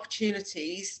real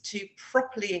opportunities to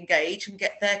properly engage and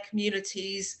get their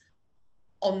communities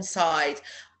on side.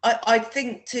 I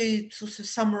think, to sort of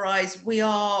summarise, we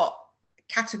are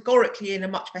categorically in a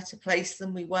much better place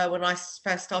than we were when I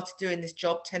first started doing this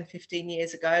job 10, 15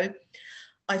 years ago.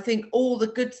 I think all the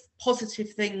good,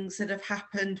 positive things that have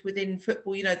happened within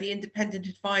football, you know, the independent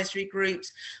advisory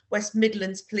groups, West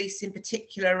Midlands Police in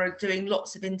particular, are doing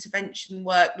lots of intervention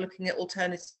work, looking at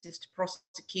alternatives to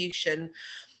prosecution.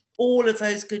 All of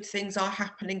those good things are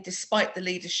happening despite the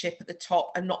leadership at the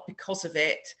top and not because of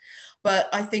it. But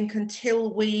I think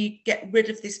until we get rid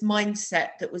of this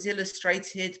mindset that was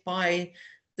illustrated by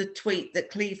the tweet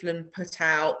that Cleveland put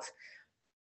out,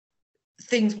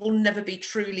 things will never be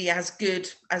truly as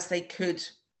good as they could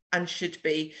and should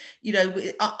be.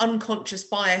 Unconscious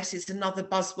bias is another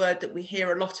buzzword that we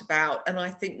hear a lot about, and I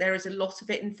think there is a lot of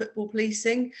it in football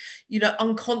policing.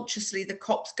 Unconsciously the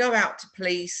cops go out to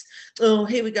police, oh,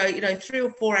 here we go, 3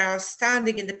 or 4 hours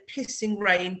standing in the pissing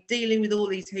rain dealing with all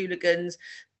these hooligans,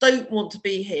 don't want to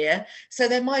be here, so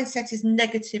their mindset is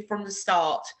negative from the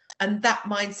start. And that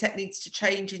mindset needs to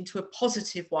change into a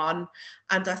positive one.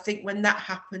 And I think when that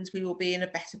happens, we will be in a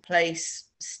better place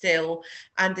still.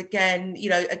 And again,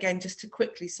 just to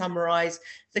quickly summarise,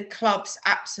 the clubs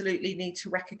absolutely need to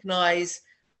recognise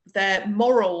their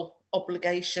moral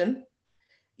obligation.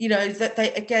 That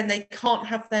they can't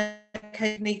have their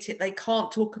cake and eat it. They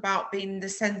can't talk about being the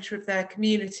centre of their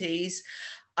communities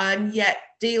and yet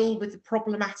deal with the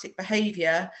problematic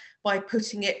behaviour by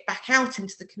putting it back out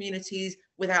into the communities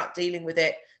without dealing with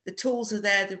it. The tools are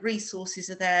there, the resources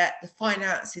are there, the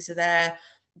finances are there.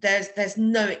 There's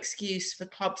no excuse for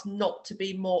clubs not to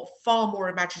be far more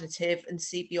imaginative and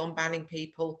see beyond banning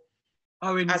people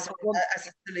as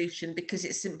a solution, because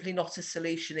it's simply not a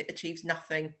solution. It achieves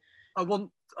nothing. I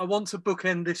want to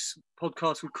bookend this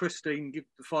podcast with Christine, give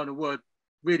the final word,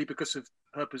 really because of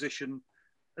her position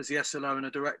as the SLO and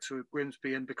a director of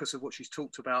Grimsby, and because of what she's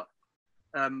talked about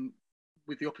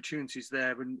with the opportunities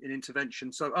there in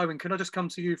intervention. So, Owen, can I just come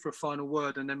to you for a final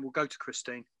word, and then we'll go to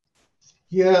Christine?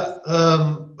 Yeah,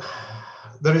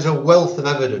 there is a wealth of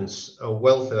evidence,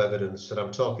 and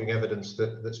I'm talking evidence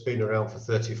that's been around for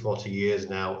 30, 40 years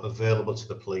now, available to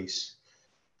the police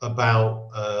about,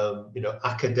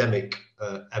 academic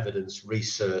evidence,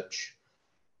 research,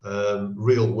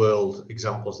 real world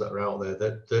examples that are out there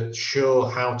that show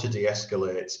how to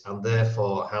de-escalate, and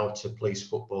therefore how to police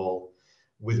football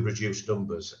with reduced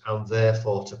numbers, and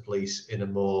therefore to police in a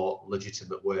more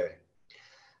legitimate way.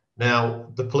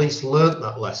 Now, the police learnt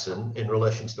that lesson in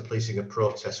relation to the policing of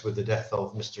protests with the death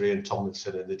of Mr. Ian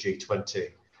Tomlinson in the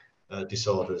G20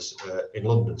 disorders in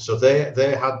London. So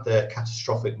they had their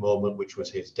catastrophic moment, which was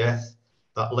his death.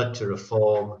 That led to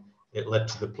reform. It led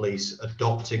to the police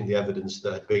adopting the evidence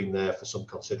that had been there for some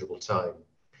considerable time.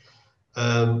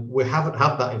 We haven't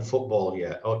had that in football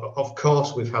yet. Of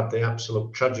course, we've had the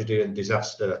absolute tragedy and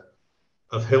disaster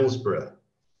of Hillsborough.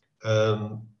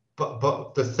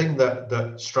 But the thing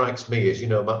that strikes me is,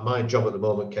 my job at the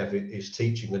moment, Kev, is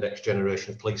teaching the next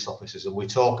generation of police officers, and we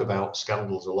talk about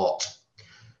scandals a lot.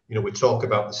 We talk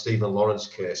about the Stephen Lawrence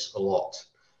case a lot.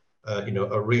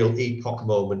 A real epoch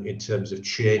moment in terms of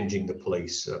changing the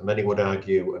police. Many would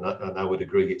argue, and I would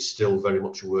agree, it's still very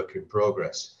much a work in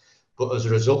progress. But as a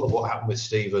result of what happened with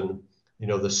Stephen,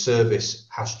 the service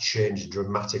has changed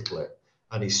dramatically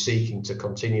and is seeking to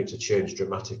continue to change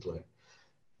dramatically.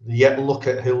 Yet look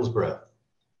at Hillsborough.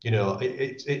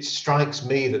 It strikes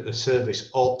me that the service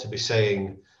ought to be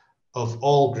saying, of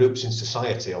all groups in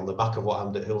society, on the back of what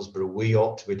happened at Hillsborough, we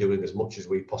ought to be doing as much as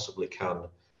we possibly can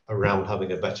around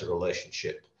having a better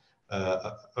relationship,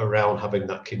 around having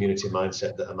that community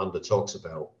mindset that Amanda talks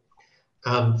about.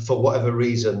 And for whatever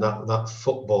reason, that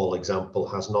football example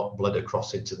has not bled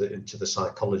across into the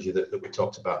psychology that we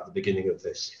talked about at the beginning of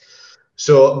this.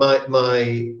 So my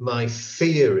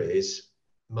fear is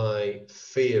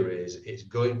it's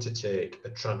going to take a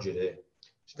tragedy.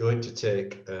 It's going to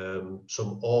take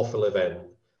some awful event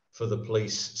for the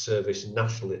police service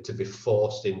nationally to be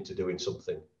forced into doing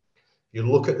something. You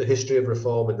look at the history of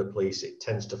reform in the police, it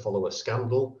tends to follow a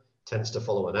scandal, tends to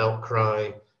follow an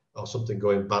outcry or something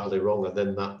going badly wrong. And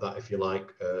then that if you like,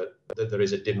 there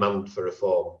is a demand for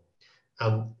reform.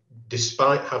 And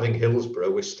despite having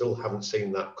Hillsborough, we still haven't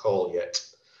seen that call yet.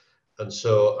 And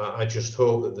so I just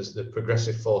hope that there's the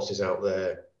progressive forces out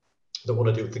there that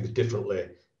want to do things differently.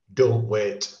 Don't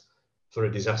wait for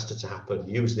a disaster to happen.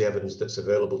 Use the evidence that's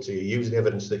available to you. Use the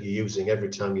evidence that you're using every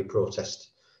time you protest.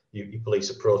 You police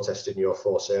a protest in your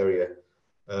force area.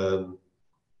 I'll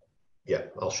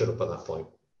shut up at that point.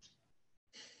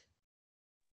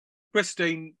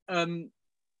 Christine,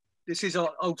 this is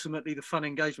ultimately the Fun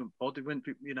Engagement Pod.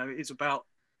 It is about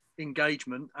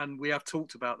engagement, and we have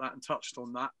talked about that and touched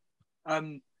on that.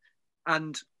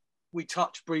 And we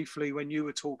touched briefly when you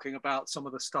were talking about some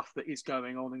of the stuff that is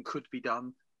going on and could be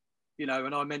done.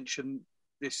 And I mentioned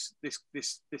this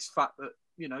fact that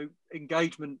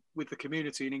engagement with the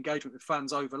community and engagement with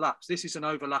fans overlaps. This is an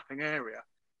overlapping area.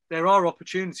 There are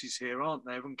opportunities here, aren't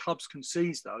there? And clubs can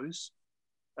seize those,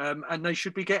 and they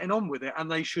should be getting on with it. And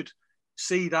they should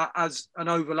see that as an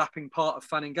overlapping part of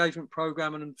fan engagement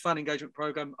program, and fan engagement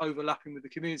program overlapping with the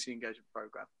community engagement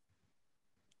program.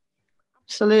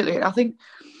 Absolutely. I think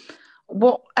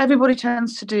what everybody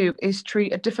tends to do is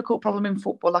treat a difficult problem in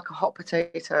football like a hot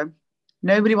potato.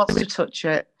 Nobody wants to touch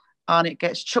it, and it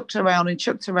gets chucked around and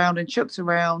chucked around and chucked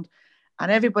around,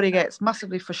 and everybody gets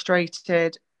massively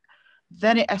frustrated.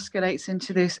 Then it escalates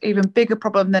into this even bigger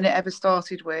problem than it ever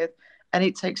started with, and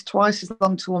it takes twice as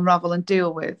long to unravel and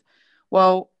deal with.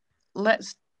 Well,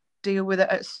 let's deal with it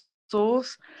at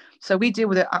source. So we deal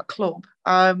with it at club.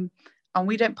 And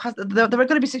we don't pass. There are going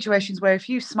to be situations where if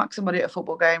you smack somebody at a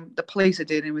football game, the police are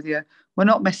dealing with you. We're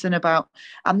not messing about.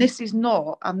 And this is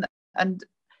not, and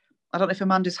I don't know if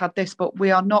Amanda's had this, but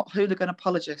we are not hooligan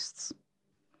apologists.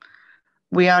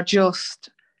 We are just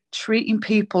treating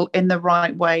people in the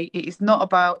right way. It is not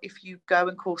about if you go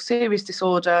and cause serious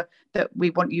disorder that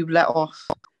we want you let off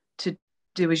to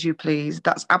do as you please.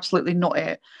 That's absolutely not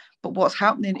it. But what's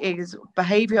happening is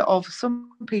behaviour of some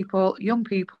people, young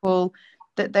people,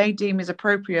 that they deem is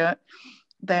appropriate.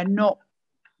 They're not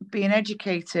being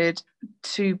educated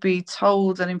to be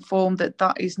told and informed that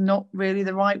that is not really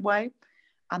the right way.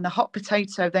 And the hot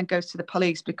potato then goes to the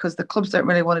police because the clubs don't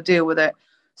really want to deal with it.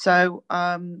 So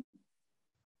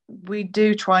we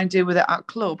do try and deal with it at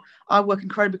club. I work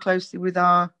incredibly closely with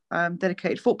our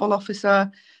dedicated football officer.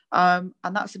 And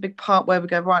that's a big part where we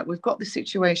go, right, we've got this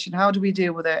situation. How do we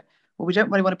deal with it? Well, we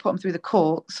don't really want to put them through the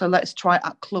court. So let's try it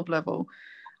at club level.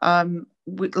 And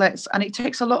it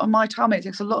takes a lot of my time. It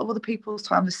takes a lot of other people's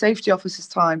time, the safety officer's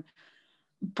time.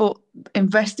 But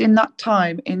investing that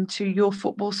time into your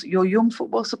young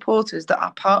football supporters that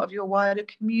are part of your wider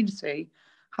community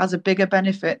has a bigger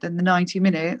benefit than the 90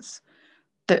 minutes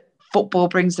that football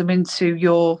brings them into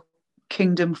your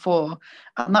kingdom for.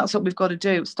 And that's what we've got to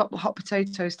do. Stop the hot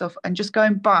potato stuff. And just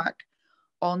going back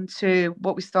onto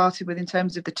what we started with in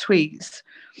terms of the tweets,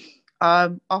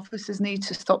 officers need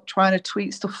to stop trying to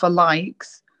tweet stuff for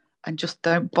likes and just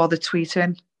don't bother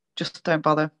tweeting. Just don't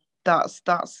bother. That's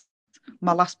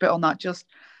my last bit on that. Just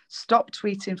stop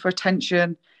tweeting for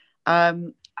attention.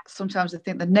 Sometimes I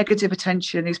think the negative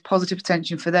attention is positive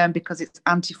attention for them because it's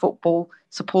anti-football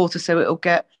supporters, so it'll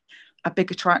get a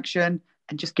big attraction,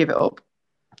 and just give it up.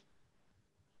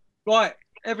 Right,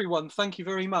 everyone, thank you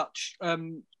very much.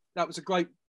 That was a great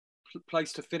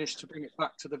place to finish, to bring it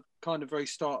back to the kind of very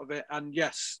start of it. And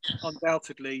yes,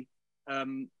 undoubtedly,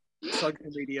 social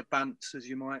media bants, as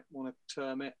you might want to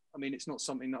term it. I mean, it's not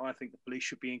something that I think the police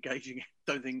should be engaging in.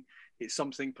 I don't think it's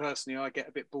something, personally, I get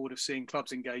a bit bored of seeing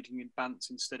clubs engaging in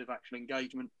bants instead of actual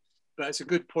engagement. But it's a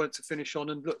good point to finish on.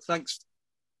 And look, thanks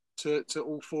to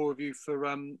all four of you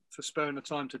for sparing the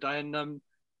time today. And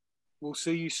we'll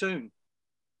see you soon.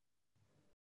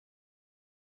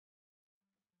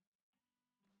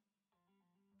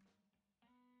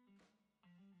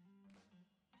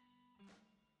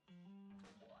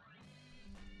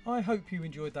 I hope you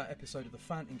enjoyed that episode of the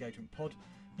Fan Engagement Pod.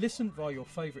 Listen via your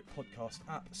favourite podcast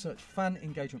app, search Fan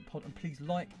Engagement Pod, and please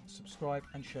like, subscribe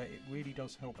and share. It really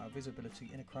does help our visibility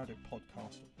in a crowded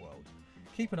podcast world.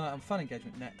 Keep an eye on Fan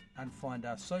Engagement Net and find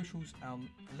our socials on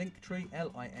Linktree,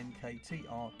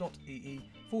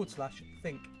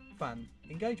 linktr.ee/think fan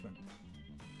engagement.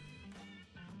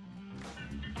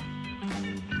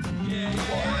 Yeah.